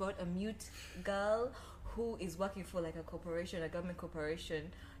Water is about a mute girl who is working for like a corporation, a government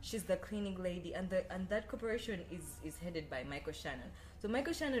corporation. She's the cleaning lady, and that corporation is headed by Michael Shannon. So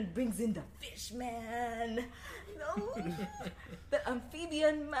Michael Shannon brings in the fish man, the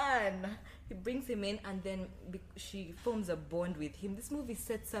amphibian man. He brings him in, and then she forms a bond with him. This movie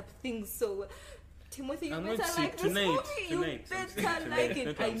sets up things so. Timothy, you better like this movie. You better like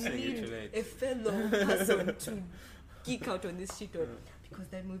it. I need a fellow person to geek out on this shit on. Because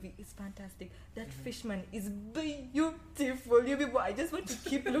that movie is fantastic. That fishman is beautiful. You people, I just want to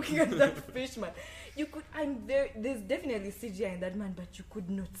keep looking at that fishman. There's definitely CGI in that man, but you could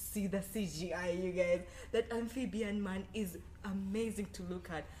not see the CGI, you guys. That amphibian man is amazing to look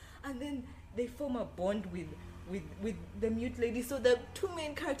at. And then they form a bond with the mute lady. So the 2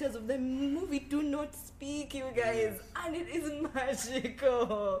 main characters of the movie do not speak, you guys. And it is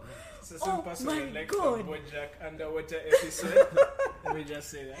magical. So some person would like God. the BoJack underwater episode. Let me just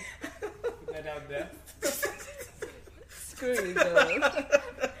say that. Put that out there. Screw you, Joe.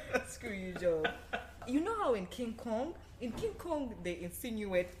 Screw you, Joe. You know how in King Kong they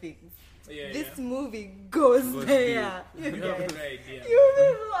insinuate things. This movie goes there. You have no idea. You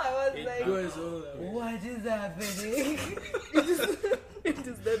know, I was It like, goes all the way. what is happening? It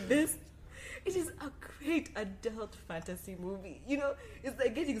is the best. It is a great adult fantasy movie. You know, it's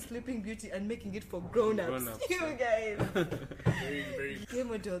like getting Sleeping Beauty and making it for grown-ups. You guys. Very, very.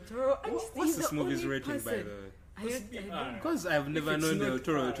 Guillermo del Toro. And What's he's this the movie's only rating, by person. the way? Because I've never it's known not Del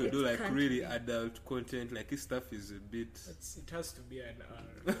Toro R, to do it like can't really be. adult content. Like his stuff is a bit. It has to be an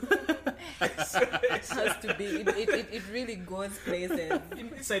R. It has to be. It really goes places.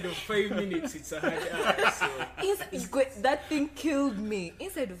 Inside of 5 minutes, it's a hard R. So That thing killed me.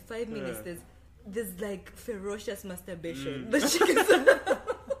 Inside of 5 minutes, there's like ferocious masturbation. The chickens.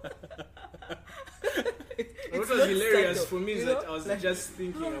 what was hilarious for me is that I was just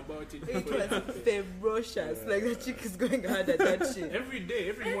thinking about it. It was ferocious. Like the chick is going hard at that shit. Every day,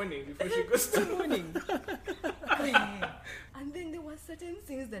 every morning before she goes to Morning. And then there were certain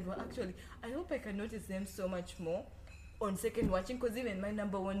things that were actually, I hope I can notice them so much more on second watching, because even my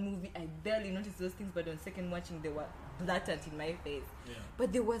number one movie, I barely noticed those things, but on second watching they were blatant in my face. Yeah.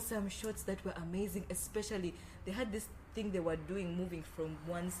 But there were some shots that were amazing, especially they had this thing they were doing, moving from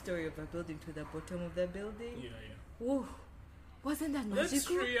one story of a building to the bottom of the building. Yeah. Whoa, wasn't that That's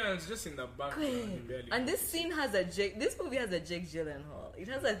magical? true, yeah, it's just in the background. you barely And this notice it. scene has this movie has a Jake Gyllenhaal. It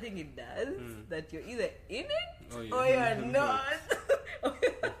has a thing it does that you're either in it or you're not.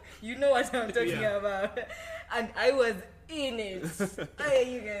 You know what I'm talking about. And I was in it.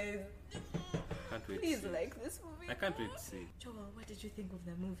 Hey, you guys. Can't wait. Please to see. like this movie. I can't wait to see. Joel, what did you think of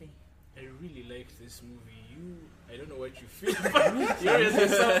the movie? I really liked this movie. I don't know what you feel, but you're at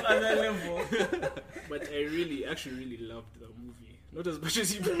some other level. But I actually really loved the movie. Not as much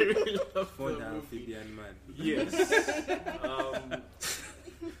as you, but I really loved For the the movie. amphibian man. Yes.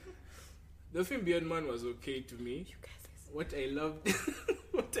 The film Beyond Man was okay to me. You guys listen.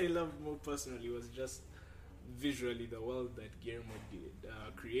 What I loved more personally was just visually the world that Guillermo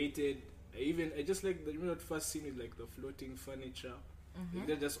created. I just like that first scene with like the floating furniture. Like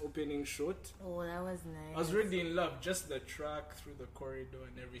that just opening shot. Oh, that was nice. I was really in love. Just the track through the corridor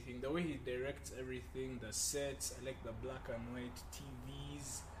and everything. The way he directs everything, the sets. I like the black and white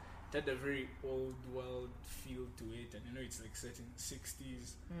TVs. It had a very old world feel to it, and it's like set in the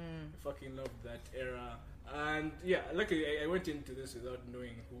 60s. I fucking loved that era. And yeah, luckily I went into this without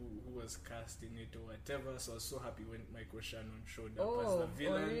knowing who was cast in it or whatever, so I was so happy when Michael Shannon showed up as the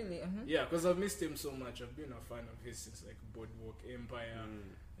villain. Oh, really? Yeah, because I've missed him so much. I've been a fan of his since like Boardwalk Empire.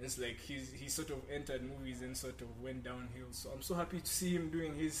 It's like he sort of entered movies and sort of went downhill. So I'm so happy to see him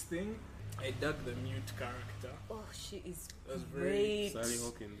doing his thing. I dug the mute character. Oh, she is That was very great. Sally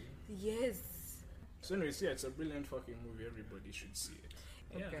Hawkins. Yes. So anyways, yeah, it's a brilliant fucking movie. Everybody should see it.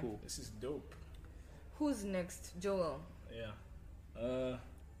 Yeah, Okay. Cool. This is dope. Who's next? Joel.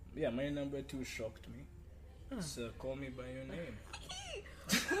 Yeah. My number 2 shocked me. It's Call Me By Your Name.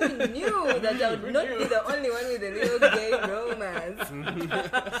 Who knew that I would not be the only one with a little gay romance?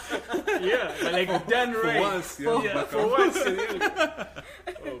 Yeah, but like done For right. once, Yeah, for once.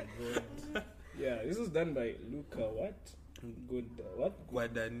 Oh god. Yeah, this was done by Luca what?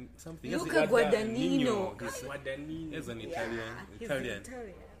 Something. Luca Guadagnino. He's Guadagnino. an Yeah, Italian. he's Italian.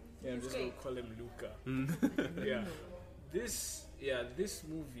 Yeah, I'm just gonna call him Luca. Yeah. This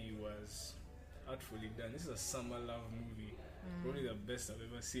movie was artfully done. This is a summer love movie. Probably the best I've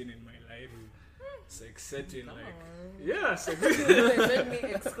ever seen in my life. It's like set in like it's like Let me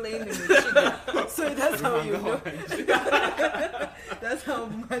explain the sugar. So that's how you know. That's how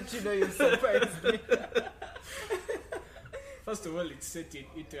much you surprised me. First of all, it's set in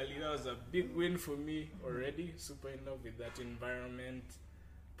Italy. That was a big win for me already. Super in love with that environment.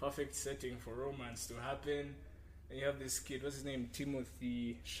 Perfect setting for romance to happen. And you have this kid, what's his name?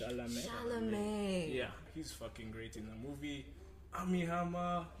 Timothy Chalamet. Chalamet. Yeah, he's fucking great in the movie. Armie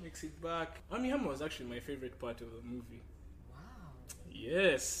Hammer makes it back. Armie Hammer was actually my favorite part of the movie. Wow.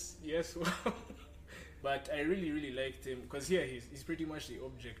 Yes, wow. But I really, really liked him because he's pretty much the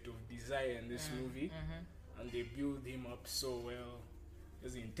object of desire in this movie. And they build him up so well.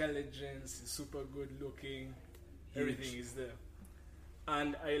 His intelligence, he's super good looking. Everything is there.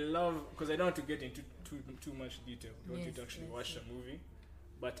 And I love, because I don't want to get into too much detail. You want you to actually watch the movie.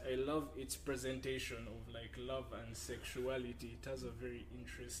 But I love its presentation of like love and sexuality. It has a very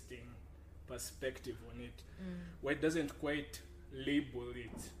interesting perspective on it. Where it doesn't quite label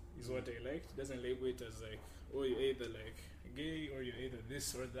it, is what I liked. It doesn't label it as like, oh, you're either like gay or you're either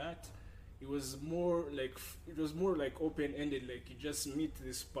this or that. It was more like open-ended. Like you just meet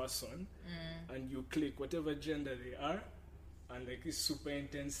this person and you click whatever gender they are, and like this super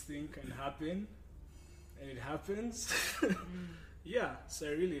intense thing can happen, and it happens. Yeah, so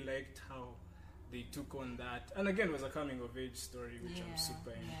I really liked how they took on that. And again, it was a coming-of-age story, which I'm super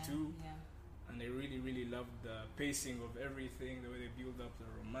into. Yeah. And I really, really loved the pacing of everything, the way they build up the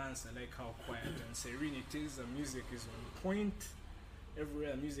romance. I like how quiet and serene it is. The music is on point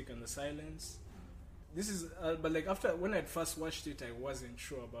everywhere, the music and the silence. this is, but like after when I first watched it, I wasn't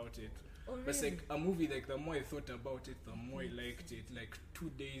sure about it. Oh, But it's really? like a movie. Like the more I thought about it, the more I liked it. Like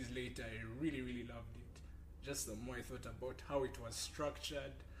 2 days later, I really, really loved it. Just the more I thought about how it was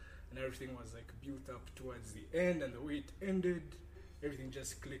structured, and everything was like built up towards the end, and the way it ended, everything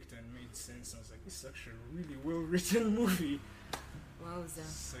just clicked and made sense. I was like, this is actually a really well written movie. Wowza.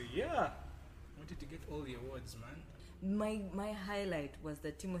 So yeah, wanted to get all the awards, man. My highlight was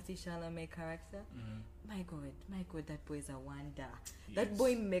the Timothy Chalamet character. My God, that boy is a wonder. That Yes.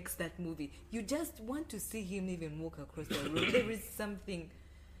 boy makes that movie. You just want to see him even walk across the road. There is something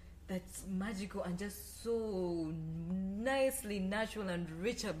that's magical and just so nicely natural and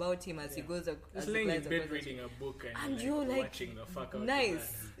rich about him as he goes Just as he laying in glides bed across the reading a book And and you're like, like, watching the fuck out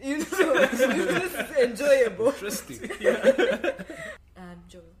nice, of you know, it's just enjoyable. Interesting.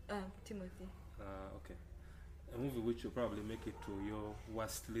 Timothy. Okay. A movie which will probably make it to your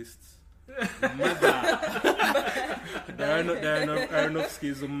worst list. Mother.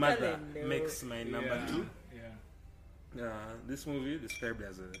 Aronofsky's Mother Hello. makes my number 2. Yeah. This movie, described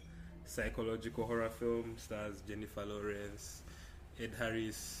as a psychological horror film, stars Jennifer Lawrence, Ed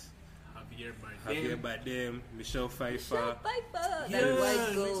Harris, Javier Bardem, Michelle Pfeiffer. That Yes.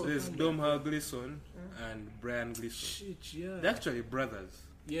 white girl. There's Domhnall Gleeson and Brian Gleeson. Shit, yeah. They're actually brothers.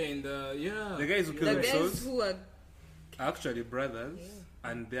 Yeah, in the The guys who The kill guys themselves who are are actually brothers,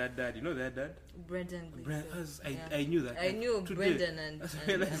 and their dad. You know their dad? Brendan Gleeson. I knew that. I knew today. Brendan and I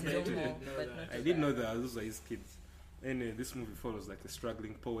realized that Domhnall, today. but not I didn't know that those are his kids. Anyway, this movie follows like a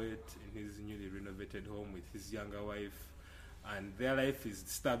struggling poet in his newly renovated home with his younger wife, and their life is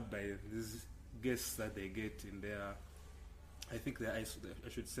disturbed by these guests that they get in their, I think I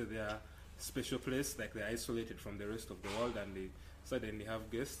should say their special place, like they're isolated from the rest of the world, and they suddenly have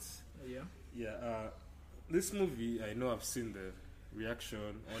guests. Yeah. This movie, I know I've seen the reaction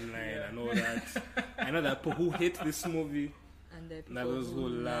online and all that. I know that people who hate this movie, and the people now those who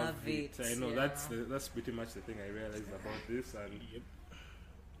love it. I know yeah. that's pretty much the thing I realized about this, and Yep.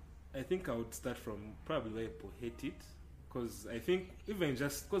 I think I would start from probably why people hate it, because I think even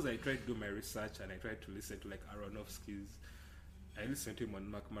just because I tried to do my research and I tried to listen to like Aronofsky's, I listened to him on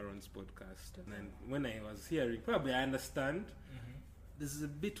Mark Maron's podcast, and when I was hearing, probably I understand. There's a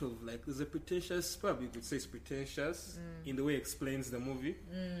bit of like, there's a pretentious, probably you could say it's pretentious in the way it explains the movie,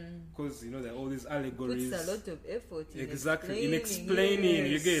 because you know there are all these allegories. puts a lot of effort in Exactly, in explaining, explaining,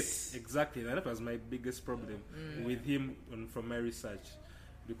 you yes. get exactly. And that was my biggest problem with him from my research,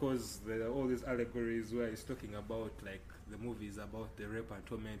 because there are all these allegories where he's talking about like the movie is about the rape and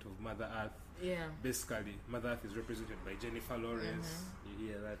torment of Mother Earth. Yeah. Basically, Mother Earth is represented by Jennifer Lawrence. You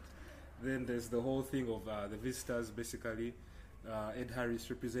hear that? Then there's the whole thing of the visitors. Basically, Ed Harris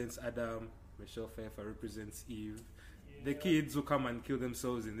represents Adam. Michelle Pfeiffer represents Eve. The kids who come and kill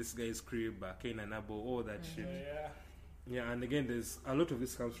themselves in this guy's crib, Cain and Abel, all that shit. Yeah, and again, there's a lot of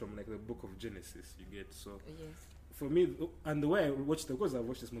this comes from like the book of Genesis. You get so. Yes. For me, and the way I watched it, because I've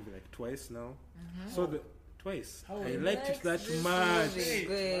watched this movie like twice now. So twice. How I you liked it that This much. movie,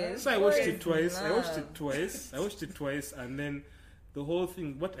 good. So I watched Boys it twice. love. I watched it twice, and then the whole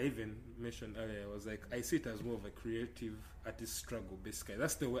thing. What I even mentioned earlier was like I see it as more of a creative artist struggle. Basically,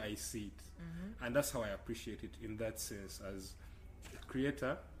 that's the way I see it, and that's how I appreciate it in that sense as a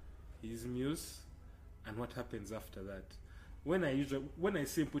creator, his muse, and what happens after that. When I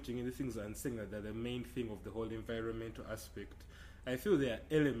see him putting in the things and saying that they're the main thing of the whole environmental aspect, I feel there are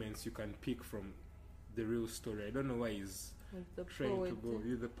elements you can pick from the real story. I don't know why he's With the trying poet. to go.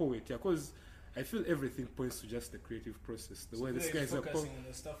 He's the poet, yeah, because I feel everything points to just the creative process. The way this guy's a poet. focusing on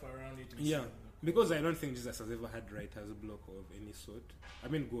the stuff around it. Yeah, because I don't think Jesus has ever had writer's block of any sort. I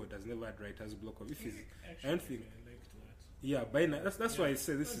mean, God has never had writer's block of. If he's, I don't think. I liked that. Yeah, but that's why I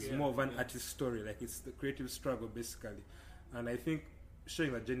say this is Okay, more of an yeah. artist story. Like it's the creative struggle basically, and I think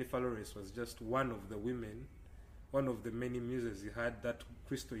showing that Jennifer Lawrence was just one of the women, one of the many muses he had. That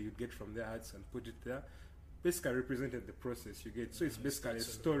crystal you'd get from their hearts and put it there, basically represented the process you get. So it's basically a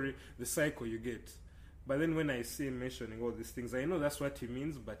story, the cycle you get. But then when I see him mentioning all these things, I know that's what he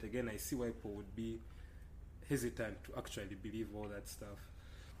means. But again, I see why people would be hesitant to actually believe all that stuff.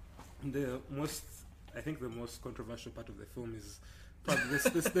 I think the most controversial part of the film is probably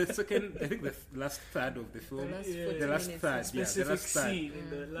the second, I think the last third of the film. The last 40 The last minutes. third, yeah, the Specific last third. scene in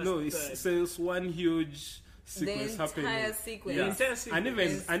the last No, third. so it's one huge sequence The entire happening. sequence. Yeah. The entire sequence. And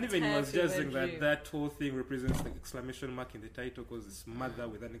even he was Entire just saying imagery. that whole thing represents the exclamation mark in the title because it's mother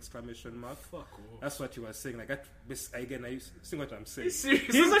with an exclamation mark. Fuck off. That's what he was saying. Like that. Again, I see what I'm saying. Serious?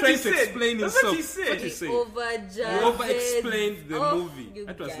 He's That's what trying he to said. explain That's what himself. he said. What he He said. over-jarred. He over-explained the Oh, movie. you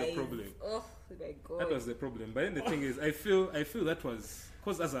That was the guys. problem. Oh, my God. That was the problem. But then the thing is, I feel that was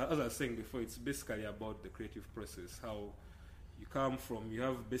because as I was saying before, it's basically about the creative process. How you come from, you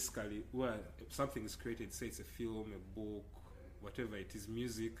have basically where something is created. Say it's a film, a book, whatever it is,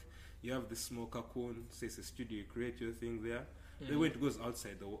 music. You have the small cocoon. Say it's a studio. You create your thing there. Then when it goes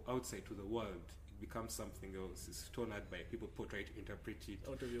outside to the world, it becomes something else. It's torn out by people try to interpret it.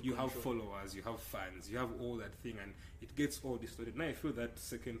 You have followers, you have fans, you have all that thing, and it gets all distorted. Now I feel that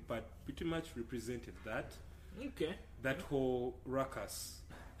second part pretty much represented that. Okay. That whole ruckus.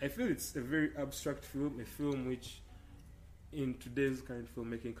 I feel it's a very abstract film, a film which, in today's current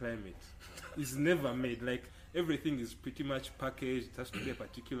filmmaking climate, is never made. Like everything is pretty much packaged. It has to be a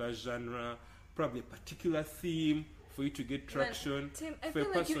particular genre, probably a particular theme for you to get traction. Man, Tim, I feel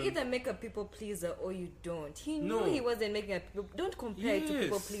like you either make a people pleaser or you don't. He knew he wasn't making a people. Don't compare it to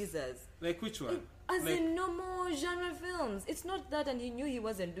people pleasers. Like which one? As like, in normal genre films. It's not that, and he knew he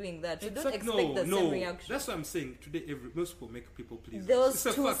wasn't doing that. So don't expect the same reaction. That's what I'm saying. Today, most people make people pleasers. Those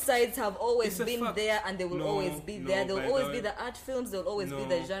two sides have always been there, and they will always be there. There'll always be the art films. There'll always be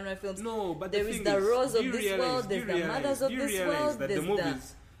the genre films. No, but there is the Rose of this world. There's the Mothers of this world.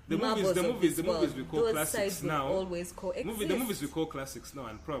 There's the movies we call classics now. Always coexist. The movies we call classics now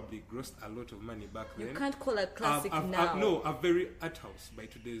and probably grossed a lot of money back then. You can't call a classic now. No, are very art house by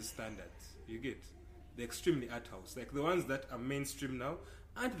today's standards. You get? They're extremely art house. Like the ones that are mainstream now,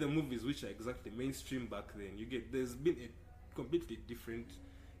 and the movies which are exactly mainstream back then. You get? There's been a completely different.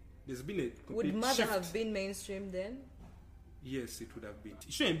 There's been a complete Would Mother shift. have been mainstream then? Yes, it would have been.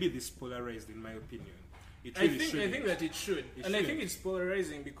 It shouldn't be this polarized, in my opinion. I think that it should. I think it's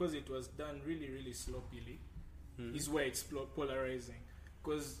polarizing because it was done really, really sloppily. Is why it's polarizing.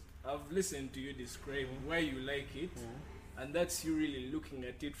 Because I've listened to you describe why you like it, and that's you really looking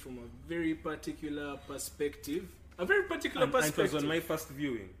at it from a very particular perspective. A very particular perspective. And it was on my first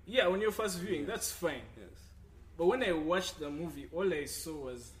viewing. Yeah, on your first viewing, that's fine. Yes. But when I watched the movie, all I saw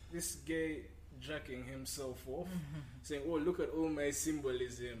was this guy jacking himself off, saying, "Oh, look at all my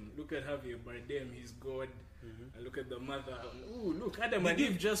symbolism. Look at Javier Bardem, he's God. And look at the mother. Oh, look, Adam and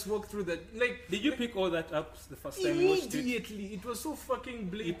Eve just walked through that. Like, did you pick all that up the first time you watched it? Immediately, it was so fucking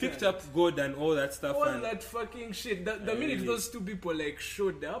blatant. You picked up God and all that stuff. All that fucking shit. The minute those two people like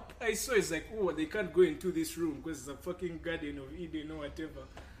showed up, I saw it's like, oh, they can't go into this room because it's a fucking Garden of Eden or whatever.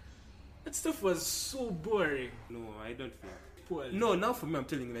 That stuff was so boring. No, I don't think. Poorly. No, now for me, I'm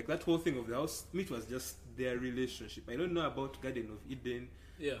telling you, like that whole thing of the house, it was just their relationship. I don't know about Garden of Eden.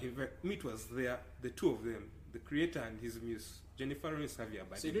 Yeah. In fact, it was there, the two of them, the creator and his muse, Jennifer Lawrence Javier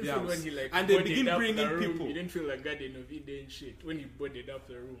Bardem. So you didn't feel when he like and they begin up bringing the room, people. You didn't feel like Garden of Eden shit when he boarded up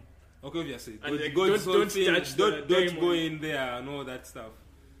the room. Okay, obviously. And like, don't touch don't diamond. go in there and all that stuff.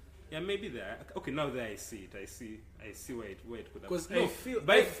 Yeah, maybe there. Okay, now there I see it. I see where it could have. Because no, I feel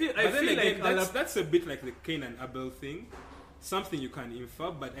like like that's a bit like the Cain and Abel thing. Something you can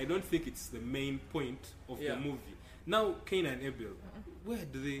infer, but I don't think it's the main point of the movie. Now, Cain and Abel, where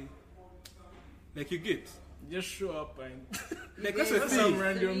do they? Like you get? Just show up and like that's a some thing.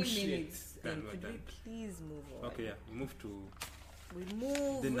 random 3 shit. minutes. Then could we please move on? Okay, yeah. We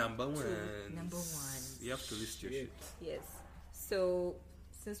move the number to one. number one. You have to list your shit. Yes. So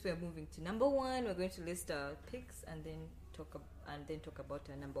since we're moving to number one, we're going to list our picks and then talk about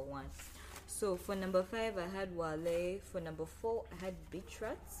our number one. So for number 5, I had Wale. For number 4, I had Beach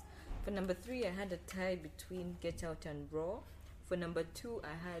Rats. For number 3, I had a tie between Get Out and Raw. For number 2,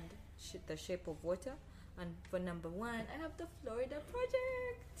 I had The Shape of Water. And for number 1, I have The Florida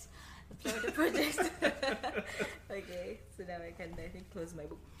Project. The Florida Project. Okay, so now I can, I think, close my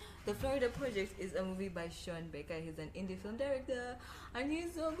book. The Florida Project is a movie by Sean Baker. He's an indie film director, and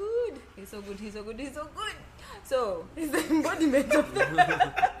he's so good. He's so good. So he's the embodiment of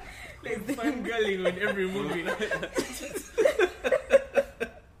the Like fangirling on every movie.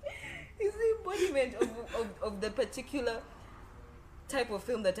 He's the embodiment of the particular type of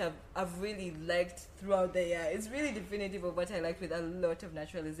film that I've really liked throughout the year. It's really definitive of what I like with a lot of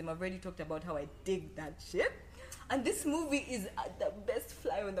naturalism. I've already talked about how I dig that shit. And this movie is the best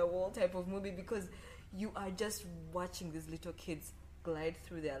fly on the wall type of movie because you are just watching these little kids glide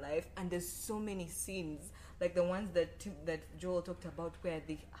through their life, and there's so many scenes like the ones that Joel talked about where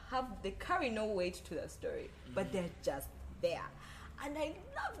they carry no weight to the story, but they're just there. And I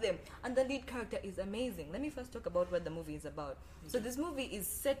love them. And the lead character is amazing. Let me first talk about what the movie is about. Okay. So this movie is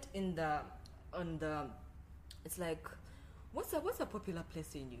set it's like, what's a popular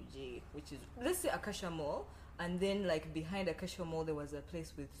place in UG? Which is, let's say Acacia Mall. And then like behind Acacia Mall, there was a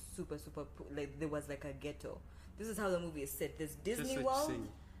place with super, like there was like a ghetto. This is how the movie is set. There's Disney World.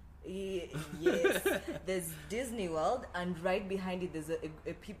 Yes, there's Disney World, and right behind it,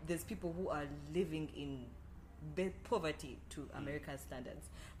 there's people who are living in poverty to American standards.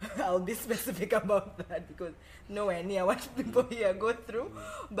 I'll be specific about that because nowhere near what people here go through.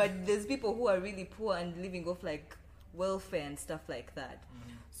 But there's people who are really poor and living off like welfare and stuff like that.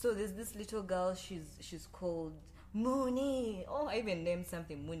 So there's this little girl. She's called Mooney. Oh, I even named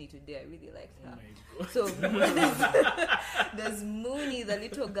something Mooney today. I really liked her. So there's Mooney, the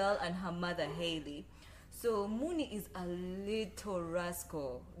little girl, and her mother Haley. So Mooney is a little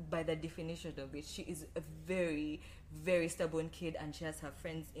rascal by the definition of it. She is a very, very stubborn kid, and she has her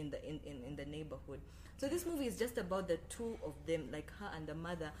friends in the neighborhood. So this movie is just about the two of them, like her and the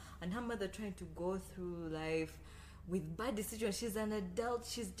mother, and her mother trying to go through life with bad decisions. She's an adult.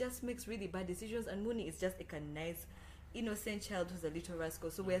 She just makes really bad decisions, and Mooney is just like a nice, innocent child who's a little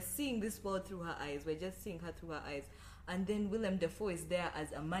rascal. So we're seeing this world through her eyes. We're just seeing her through her eyes. And then Willem Dafoe is there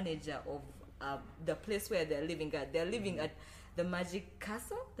as a manager of the place where they're living at. They're living at the Magic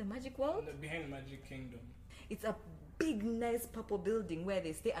Castle, the Magic World. Behind Magic Kingdom. It's a big, nice purple building where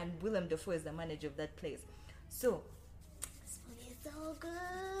they stay, and Willem Dafoe is the manager of that place. So, this movie is so good.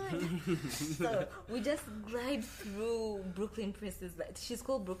 So, we just glide through Brooklyn Princess. She's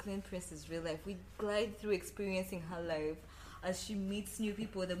called Brooklyn Princess real life. We glide through experiencing her life as she meets new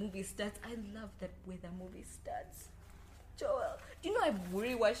people. The movie starts. I love that way the movie starts. Joel, do you know I've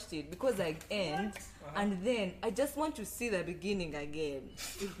rewatched it because I end and then I just want to see the beginning again.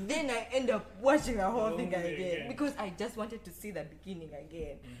 Then I end up watching the whole thing again because I just wanted to see the beginning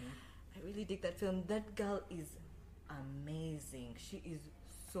again. I really dig that film. That girl is amazing. She is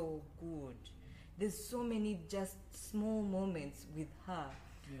so good. There's so many just small moments with her.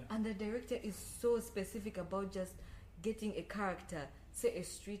 And the director is so specific about just getting a character, say a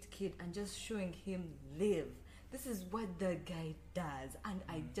street kid, and just showing him live. This is what the guy does, and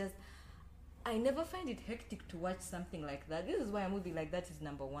I never find it hectic to watch something like that. This is why a movie like that is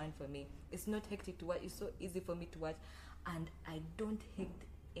number one for me. It's not hectic to watch. It's so easy for me to watch, and I don't hate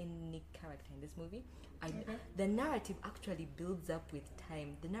any character in this movie. The narrative actually builds up with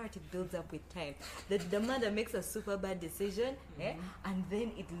time. The mother makes a super bad decision, and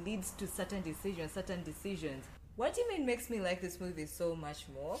then it leads to certain decisions. What even makes me like this movie so much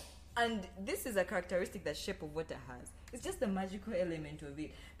more, and this is a characteristic that Shape of Water has, it's just the magical element of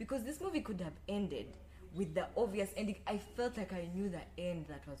it. Because this movie could have ended with the obvious ending. I felt like I knew the end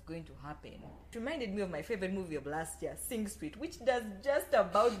that was going to happen. It reminded me of my favorite movie of last year, Sing Street, which does just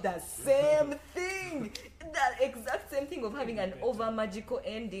about the same thing. The exact same thing of having an over magical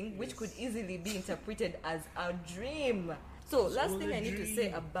ending, which could easily be interpreted as a dream. So, last thing I need to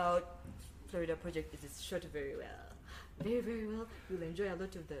say about Florida Project is it's shot very well. Very, very well. You'll enjoy a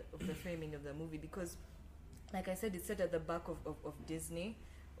lot of the framing of the movie because, like I said, it's set at the back of Disney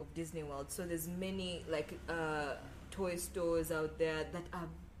World. So there's many toy stores out there that are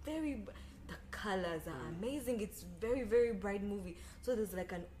the colors are amazing. It's very, very bright movie. So there's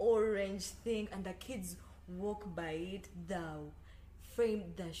like an orange thing, and the kids walk by it. The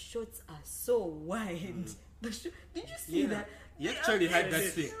shots are so wide. Did you see that? You actually had that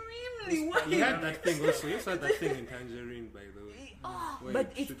thing. Extremely wide. You had that thing also. You saw that thing in Tangerine, by the way.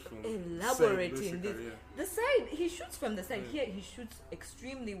 But it's elaborating this. The side, he shoots from the side. Here he shoots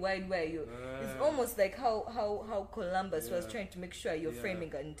extremely wide where it's almost like how Columbus was trying to make sure you're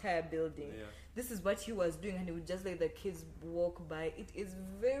framing an entire building. This is what he was doing, and he would just let the kids walk by. It is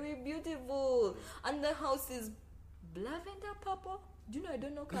very beautiful. And the house is lavender purple. Do you know I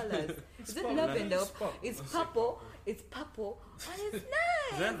don't know colors? Is it lavender? It's purple. It's purple. And it's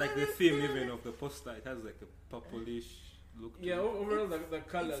nice. Is that like the theme even of the poster? It has like a purplish look. Yeah, overall the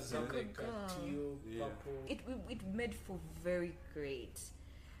colors are like teal, purple. It made for very great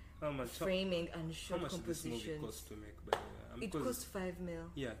framing and shot how much composition. This movie cost to make, by the way? It cost $5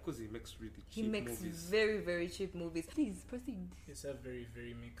 million. Yeah, because he makes really cheap He makes movies. very, very cheap movies. Please proceed. Yes, I have very,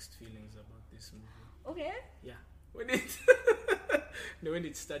 very mixed feelings about this movie. Okay. Yeah. When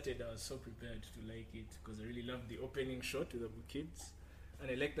it started, I was so prepared to like it because I really loved the opening shot with the kids, and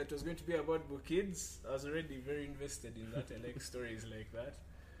I liked that it was going to be about kids. I was already very invested in that. I like stories like that.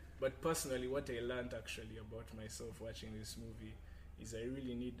 But personally, what I learned actually about myself watching this movie is I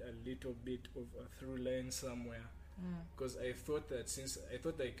really need a little bit of a through line somewhere. Because I thought I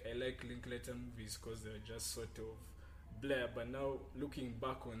like Linklater movies because they're just sort of blur, but now looking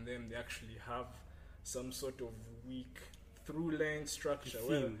back on them, they actually have some sort of weak through line structure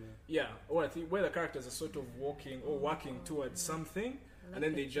where the characters are sort of walking or working towards something, and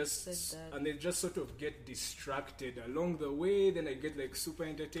then they just sort of get distracted along the way. Then I get like super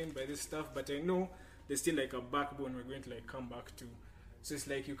entertained by this stuff, but I know there's still like a backbone we're going to like come back to. So it's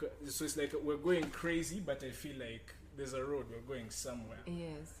like we're going crazy, but I feel like there's a road, we're going somewhere.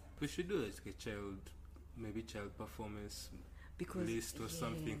 Yes. We should do like a child performance Because list or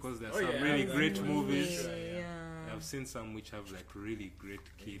something, yes. because there's Oh, some yeah, really that's great right. movies. Yeah. I've seen some which have like really great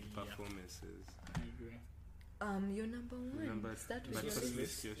kid Yeah. performances. I agree. Your number one. Remember, Start but with your first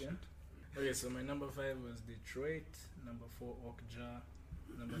list, your yeah? shit. Okay, so my number 5 was Detroit, number 4 Okja,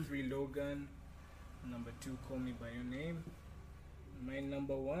 number 3 Logan, number 2 Call Me By Your Name. My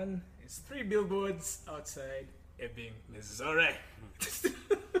number 1 is 3 Billboards Outside Ebbing, Missouri.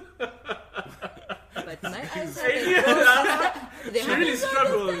 But my eyes I are knew that. they She have- really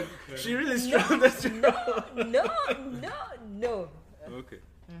struggled. She really struggled. no. Okay.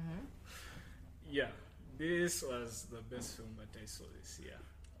 Yeah, this was the best film that I saw this year.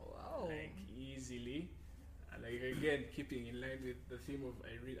 Wow. Like easily. Like again, keeping in line with the theme of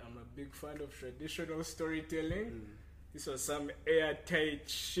I'm a big fan of traditional storytelling. This was some airtight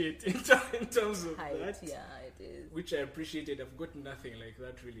shit in terms of Height, that, yeah, it is. which I appreciated. I've got nothing like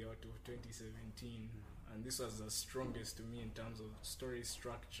that really out of 2017, and this was the strongest to me in terms of story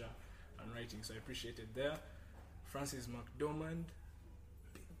structure and writing. So I appreciated there. Frances McDormand,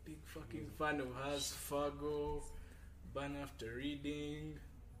 big fucking fan of hers. Fargo, Burn After Reading.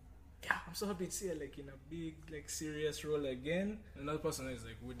 Yeah, I'm so happy to see her like in a big, like serious role again. Another person is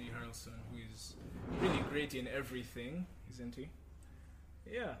like Woody Harrelson, who is really great in everything, isn't he?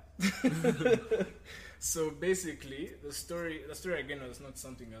 Yeah. So basically, the story again was not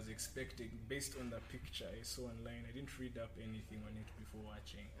something I was expecting based on the picture I saw online. I didn't read up anything on it before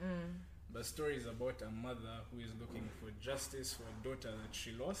watching. The story is about a mother who is looking for justice for a daughter that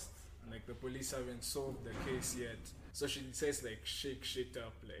she lost. And, like, the police haven't solved the case yet. So she decides, like, shake shit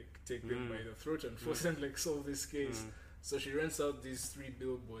up, like, take them by the throat and force them, like, solve this case. So she rents out these 3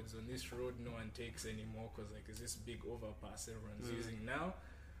 billboards on this road no one takes anymore because, like, it's this big overpass everyone's using now.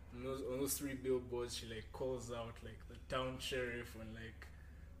 And on those 3 billboards, she, like, calls out, like, the town sheriff and, like,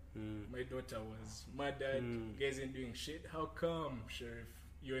 my daughter was murdered. You guys ain't doing shit. How come, sheriff?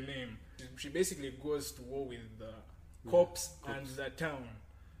 Your name. She basically goes to war with the cops and the town.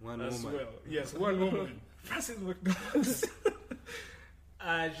 One as woman. well. Yes, one woman. Frances McDormand.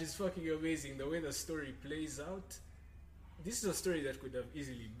 She's fucking amazing. The way the story plays out. This is a story that could have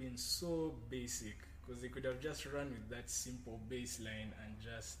easily been so basic because they could have just run with that simple baseline and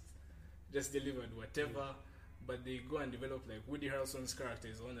just delivered whatever. But they go and develop, like, Woody Harrelson's character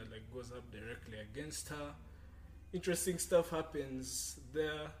is the one that, like, goes up directly against her. Interesting stuff happens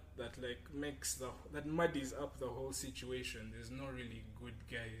there that, like, that muddies up the whole situation. There's no really good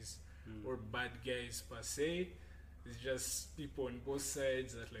guys or bad guys per se. It's just people on both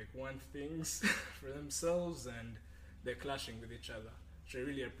sides that, like, want things for themselves and they're clashing with each other. So I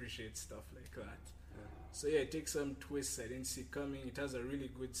really appreciate stuff like that. So yeah, it takes some twists I didn't see coming. It has a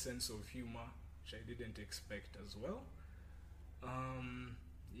really good sense of humor, which I didn't expect as well.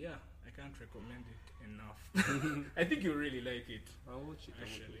 Yeah, I can't recommend it enough. I think you'll really like it. I'll watch it.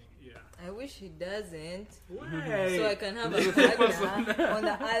 Actually, yeah. I wish he doesn't. Why? So I can have a partner on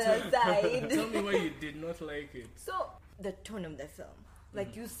the other side. Tell me why you did not like it. So, the tone of the film.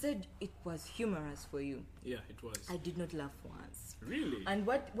 Like you said, it was humorous for you. Yeah, it was. I did not laugh once. Really? And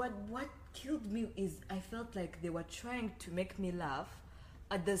what killed me is I felt like they were trying to make me laugh,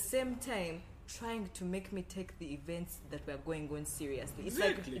 at the same time trying to make me take the events that were going on seriously. It's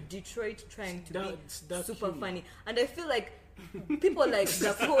Exactly. like Detroit trying to It's dark be super humor. funny. And I feel like people like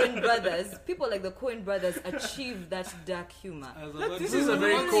the Coen brothers achieve that dark humor. This is a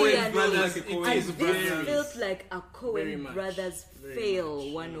very Only Coen and Brothers. like a it Coen And is this very- felt like a Very Coen much. brothers Very fail much,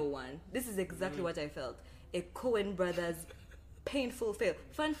 yeah. 101. This is exactly what I felt. A Coen brothers painful fail.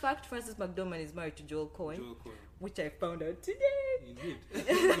 Fun fact, Frances McDormand is married to Joel Coen, Joel Coen. which I found out today. You did.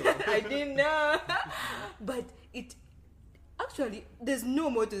 I didn't know. But it actually, there's no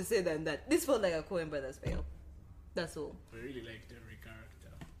more to say than that. This felt like a Coen brothers fail. That's all. I really liked every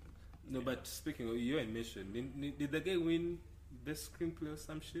character. No, but speaking of you and Mission, did the guy win best screenplay or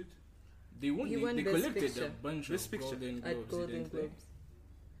some shit? They won. He They, won they Best collected Picture. a bunch Best of Picture. Golden Globes. At Golden didn't they? Globes.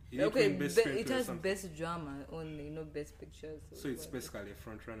 He didn't Okay, win best it screenplay or has something. best drama only, no best pictures. So it's basically a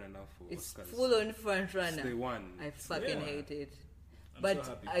front runner now for It's Oscars. full on front It's runner. the one. I fucking Yeah. hate it. I'm But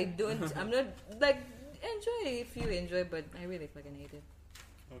so happy I for don't, I'm not, like, enjoy it if you enjoy, but I really fucking hate it.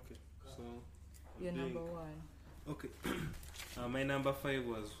 Okay, so You're doing- number one. Okay. My number 5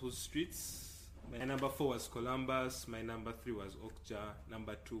 was Whose Streets. My number 4 was Columbus. My number 3 was Okja.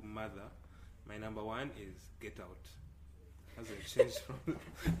 Number 2, Mother. My number 1 is Get Out. Hasn't changed from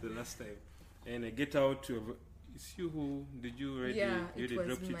the last time. And Get Out, it's you who did you already? Yeah, you it already was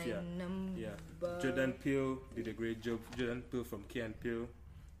dropped my it, yeah. number. Yeah. Jordan Peele did a great job. Jordan Peele from Key and Peele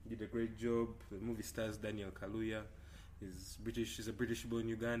did a great job. The movie stars Daniel Kaluuya. He's British. He's a British-born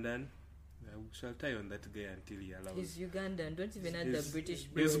Ugandan. We shall tie on that guy until he allows. He's Ugandan. Don't even add the He's- British.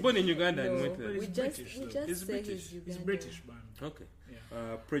 He was word. born in Uganda. No, and went there. But we he's just British, we though. just He's say British. he's He's Ugandan. British, man. Okay. Yeah.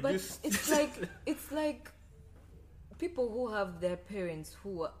 But Produced. it's like people who have their parents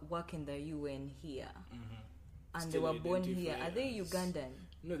who work in the UN here and Still they were born here. identify Are they as- Ugandan?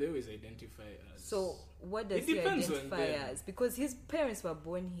 No, they always identify as. So what does It he depends on identify them. as? Because his parents were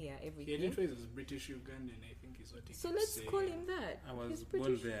born here. he Everything. identifies as British Ugandan, I think is what he So keeps let's saying. call him that. I was He's born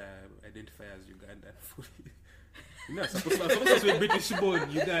British. there. I identify as Ugandan fully. I'm supposed to be British born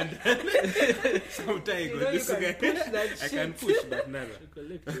Ugandan. Sometimes You know this you can guy, push that I can shit. push, but nada. So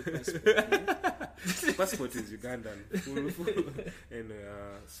collect your passport. Passport is Ugandan. Full. And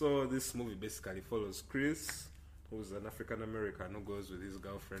so this movie basically follows Chris, who's an African American who goes with his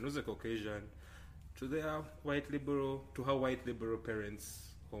girlfriend, who's a Caucasian, to her white liberal parents'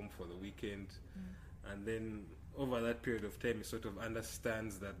 home for the weekend, and then over that period of time, he sort of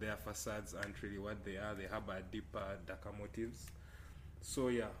understands that their facades aren't really what they are. They harbor deeper, darker motives. So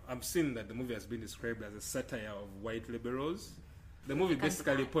yeah, I'm seeing that the movie has been described as a satire of white liberals. The movie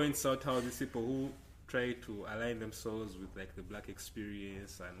basically points out how these people who try to align themselves with like the black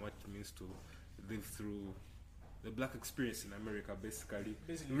experience and what it means to live through the black experience in America, basically.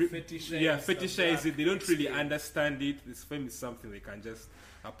 Basically fetishize fetishize the it. They don't really black understand it. This film is something they can just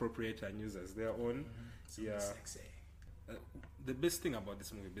appropriate and use as their own. So Yeah. sexy. The best thing about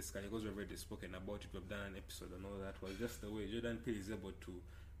this movie, basically, because we've already spoken about it, we've done an episode and all that, was just the way Jordan Peele is able to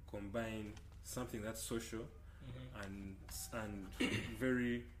combine something that's social and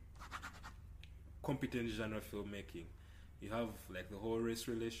very competent genre filmmaking. You have like the whole race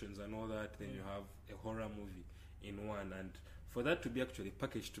relations and all that, then you have a horror movie in one, and for that to be actually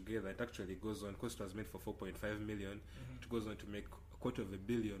packaged together, it actually goes on, because it was made for 4.5 million, it goes on to make $250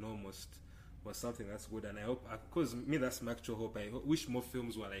 million almost, was something that's good. And I hope, because me, that's my actual hope. I wish more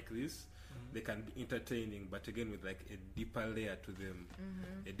films were like this. They can be entertaining, but again with like a deeper layer to them.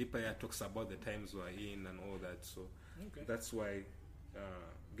 A deeper layer talks about the times we're in and all that. So that's why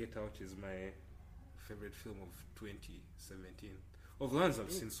Get Out is my favorite film of 2017. Of the ones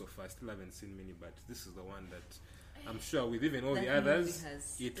I've seen so far, I still haven't seen many, but this is the one that I'm sure with even all That the movie others,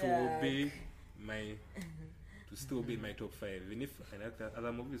 has it will stuck. be my to still be in my top 5. Even if I like that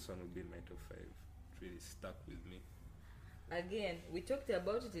other movies, one will be in my top 5. It really stuck with me. Again, we talked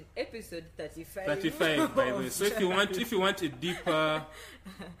about it in episode 35. 35 by the way. So if you want a deeper,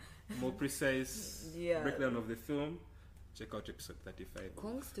 more precise Yeah. breakdown of the film, check out episode 35.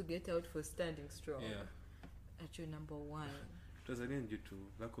 Kongs to Get Out for standing strong. Yeah. At your number 1. It was again due to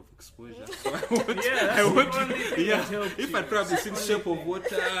lack of exposure. So I Yeah, want that's the only thing yeah. that helped If you. I'd probably That's seen the Shape only of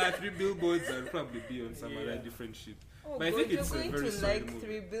thing. Water, 3 Billboards, I'd probably be on some other Yeah. different shit. Oh But I God, think you're it's a going very to solid like movie.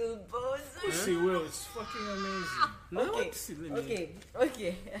 3 Billboards. She will. It's fucking amazing. No, Okay, what? See, let me-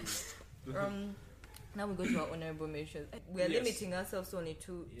 okay. Now we go to our honorable mentions. We are Yes. limiting ourselves to only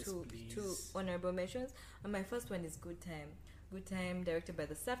two Please. honorable mentions. And my first one is Good Time. Good Time, directed by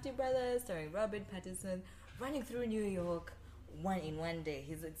the Safdie brothers, starring Robert Pattinson, running through New York in one day.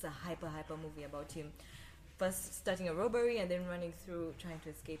 It's a hyper movie about him. First starting a robbery and then running through trying to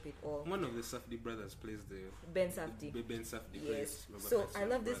escape it all. One of the Safdie brothers plays the Ben Safdie. Ben Safdie Yes. plays Robert So I Pattinson's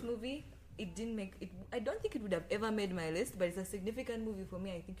love this brother. movie. It didn't make it. I don't think it would have ever made my list, but it's a significant movie for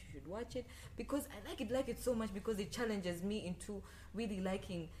me. I think you should watch it because I like it so much because it challenges me into really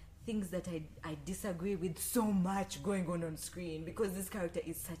liking things that I disagree with so much going on screen, because this character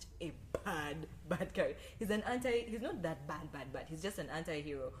is such a bad character. He's not that bad. He's just an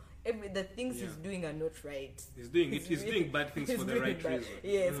anti-hero. The things he's doing are not right. He's doing bad things He's for the doing right bad- reason.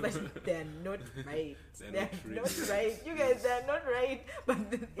 Yes, but they're not right. They're They're not not really. right. You guys, they're not right.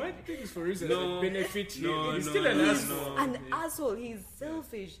 But Bad things for reasons No, that benefit you. no, He's no, still an no, asshole. no. an asshole. He's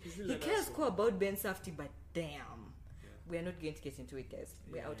selfish. He's still He an cares asshole. core about Ben Safdie, but damn. We are not going to get into it, guys.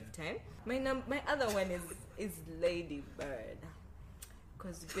 We're out of time. My other one is Lady Bird,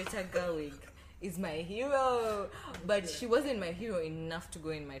 because Greta Gerwig is my hero, but she wasn't my hero enough to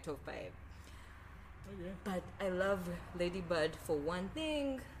go in my top 5. Okay. But I love Lady Bird for one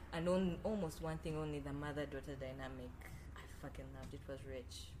thing, and almost one thing only: the mother-daughter dynamic. I fucking loved it. It was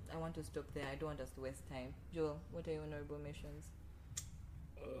rich. I want to stop there. I don't want us to waste time. Joel, what are your honorable mentions?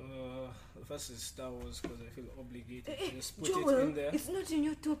 The first is Star Wars because I feel obligated to just put Joel, it in there. it's not in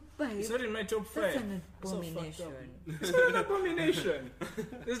your top 5. It's not in my top 5. That's an So fucked abomination. up. It's not an abomination.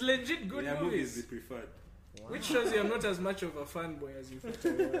 There's legit good Their movies movies. they preferred. Which shows you I'm not as much of a fanboy as you thought I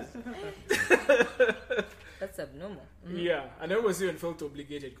was. That's abnormal. Yeah, and I always even felt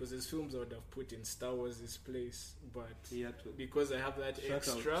obligated because there's films I would have put in Star Wars' place, but because I have that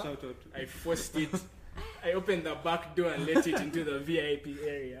extra, shout out. I forced it. I opened the back door and let it into the VIP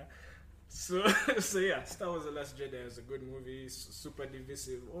area. So yeah, Star Wars: The Last Jedi is a good movie, super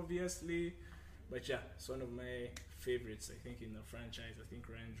divisive, obviously, but yeah, it's one of my favorites. I think in the franchise, I think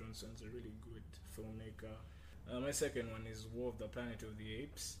Rian Johnson's a really good filmmaker. My second one is War of the Planet of the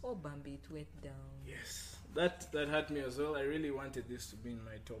Apes. Oh, Bambi, it went down. Yes, that hurt me as well. I really wanted this to be in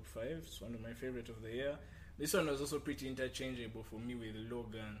my top 5. It's one of my favorite of the year. This one was also pretty interchangeable for me with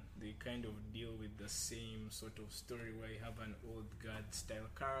Logan. They kind of deal with the same sort of story where you have an old guard style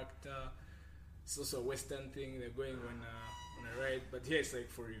character. It's also a Western thing. They're going on a ride, but here it's like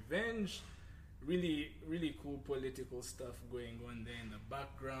for revenge. Really, really cool political stuff going on there in the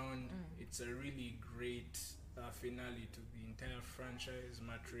background. It's a really great finale to the entire franchise.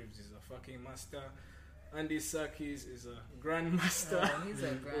 Matt Reeves is a fucking master. Andy Serkis is a grandmaster He's a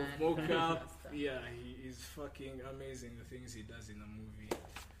of grand mocap. Yeah, he is fucking amazing, the things he does in the movie.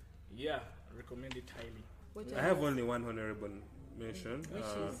 Yeah, recommend it highly. I have only one honorable mention. Which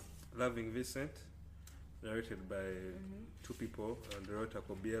is? Loving Vincent, directed by two people, Dorota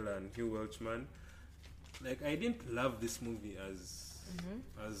Kobiela and Hugh Welchman. Like, I didn't love this movie as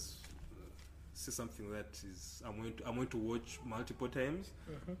something that is I'm going to watch multiple times,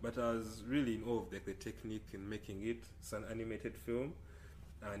 but I was really in awe of the technique in making it. It's an animated film,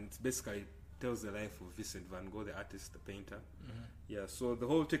 and it basically tells the life of Vincent van Gogh, the artist, the painter. Yeah, so the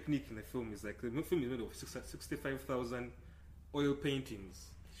whole technique in the film is like, the film is made of 65,000 oil paintings,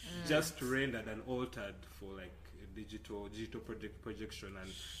 just rendered and altered for like a digital projection,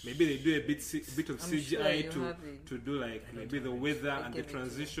 and maybe they do a bit of CGI to do like maybe the weather and the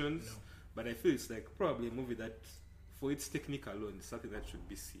transitions. No. But I feel it's like probably a movie that, for its technique alone, is something that should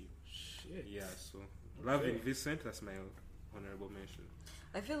be seen. Shit. Yeah, so Loving Vincent, that's my honorable mention.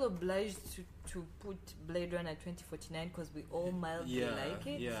 I feel obliged to put Blade Runner 2049 because we all mildly like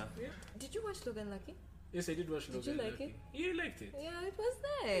it. Yeah. Did you watch Logan Lucky? Yes, I did watch Logan. Did you like it? You liked it. Yeah, it was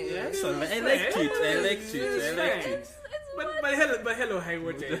nice. Yeah, I liked it. But Hello High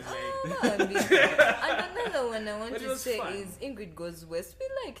Water is like... And another one I want But it to was say fun. is Ingrid Goes West. We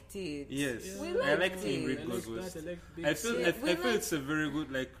liked it. Yes, We I liked liked it. Ingrid Goes West. I feel it's a very good,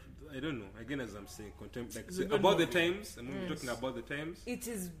 like, I don't know. Again, as I'm saying, about the times. I'm talking about the times. It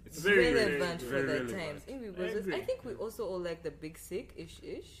is very relevant for very the relevant. times. Ingrid I Goes West. agree. I think we also all like the Big Sick ish.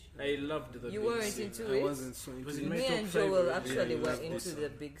 I loved the You Big weren't Sick. into I it. wasn't so Was into in it. my Me top and 5 Joel already. actually Yeah, were that's into awesome. the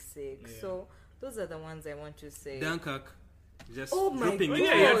Big Sick. Yeah. So those are the ones I want to say. Dunkirk. Just Oh my dropping god! it.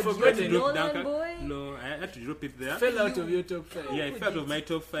 Yeah, I had forgotten. You're Drop Nolan Dunkirk. boy. No, I had to drop it there. Fell out of your top 5. Yeah, it Who fell out did of my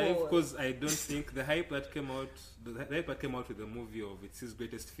top 5 forward? because I don't think the hype that came out with the movie of it's his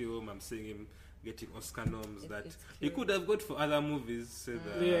greatest film. I'm seeing him getting Oscar noms that it's he cute. could have got for other movies. So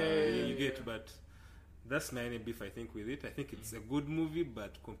that you get, yeah. but that's my only beef. I think with it. I think it's a good movie,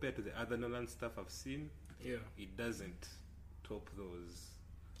 but compared to the other Nolan stuff I've seen, it doesn't top those.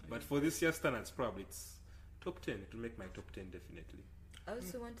 But for this year's standards, probably it's top 10. It will make my top 10 definitely. I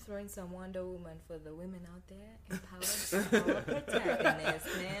also want to throw in some Wonder Woman for the women out there. Empowered protagonist,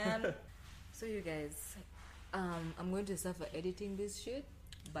 man. So you guys, I'm going to suffer editing this shit,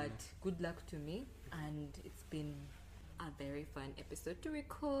 but good luck to me. And it's been a very fun episode to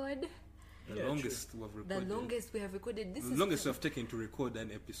record. The longest we have recorded. The longest we have recorded. The longest we have taken to record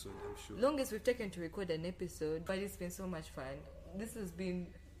an episode, I'm sure. Longest we've taken to record an episode, but it's been so much fun. This has been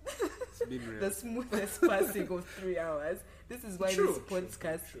It's been real. the smoothest passing of 3 hours. This is why this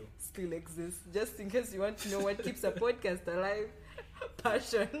podcast still exists. Just in case you want to know what keeps a podcast alive.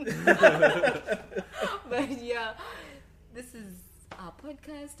 Passion. But yeah, this is our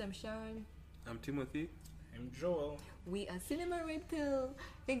podcast. I'm Sharon. I'm Timothy. I'm Joel. We are Cinema Red Pill.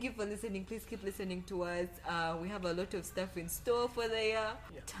 Thank you for listening. Please keep listening to us. We have a lot of stuff in store for the year.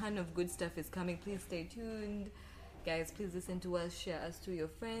 Ton of good stuff is coming. Please stay tuned. Guys, please listen to us. Share us to your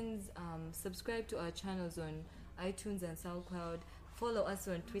friends. Subscribe to our channels on iTunes and SoundCloud. Follow us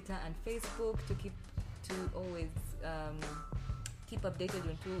on Twitter and Facebook to always keep updated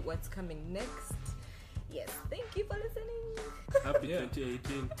on what's coming next. Yes, thank you for listening. Happy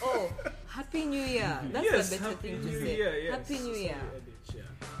 2018. Oh, Happy New Year. That's a better Happy thing to New say. Year, yes. Happy New Year. Sorry,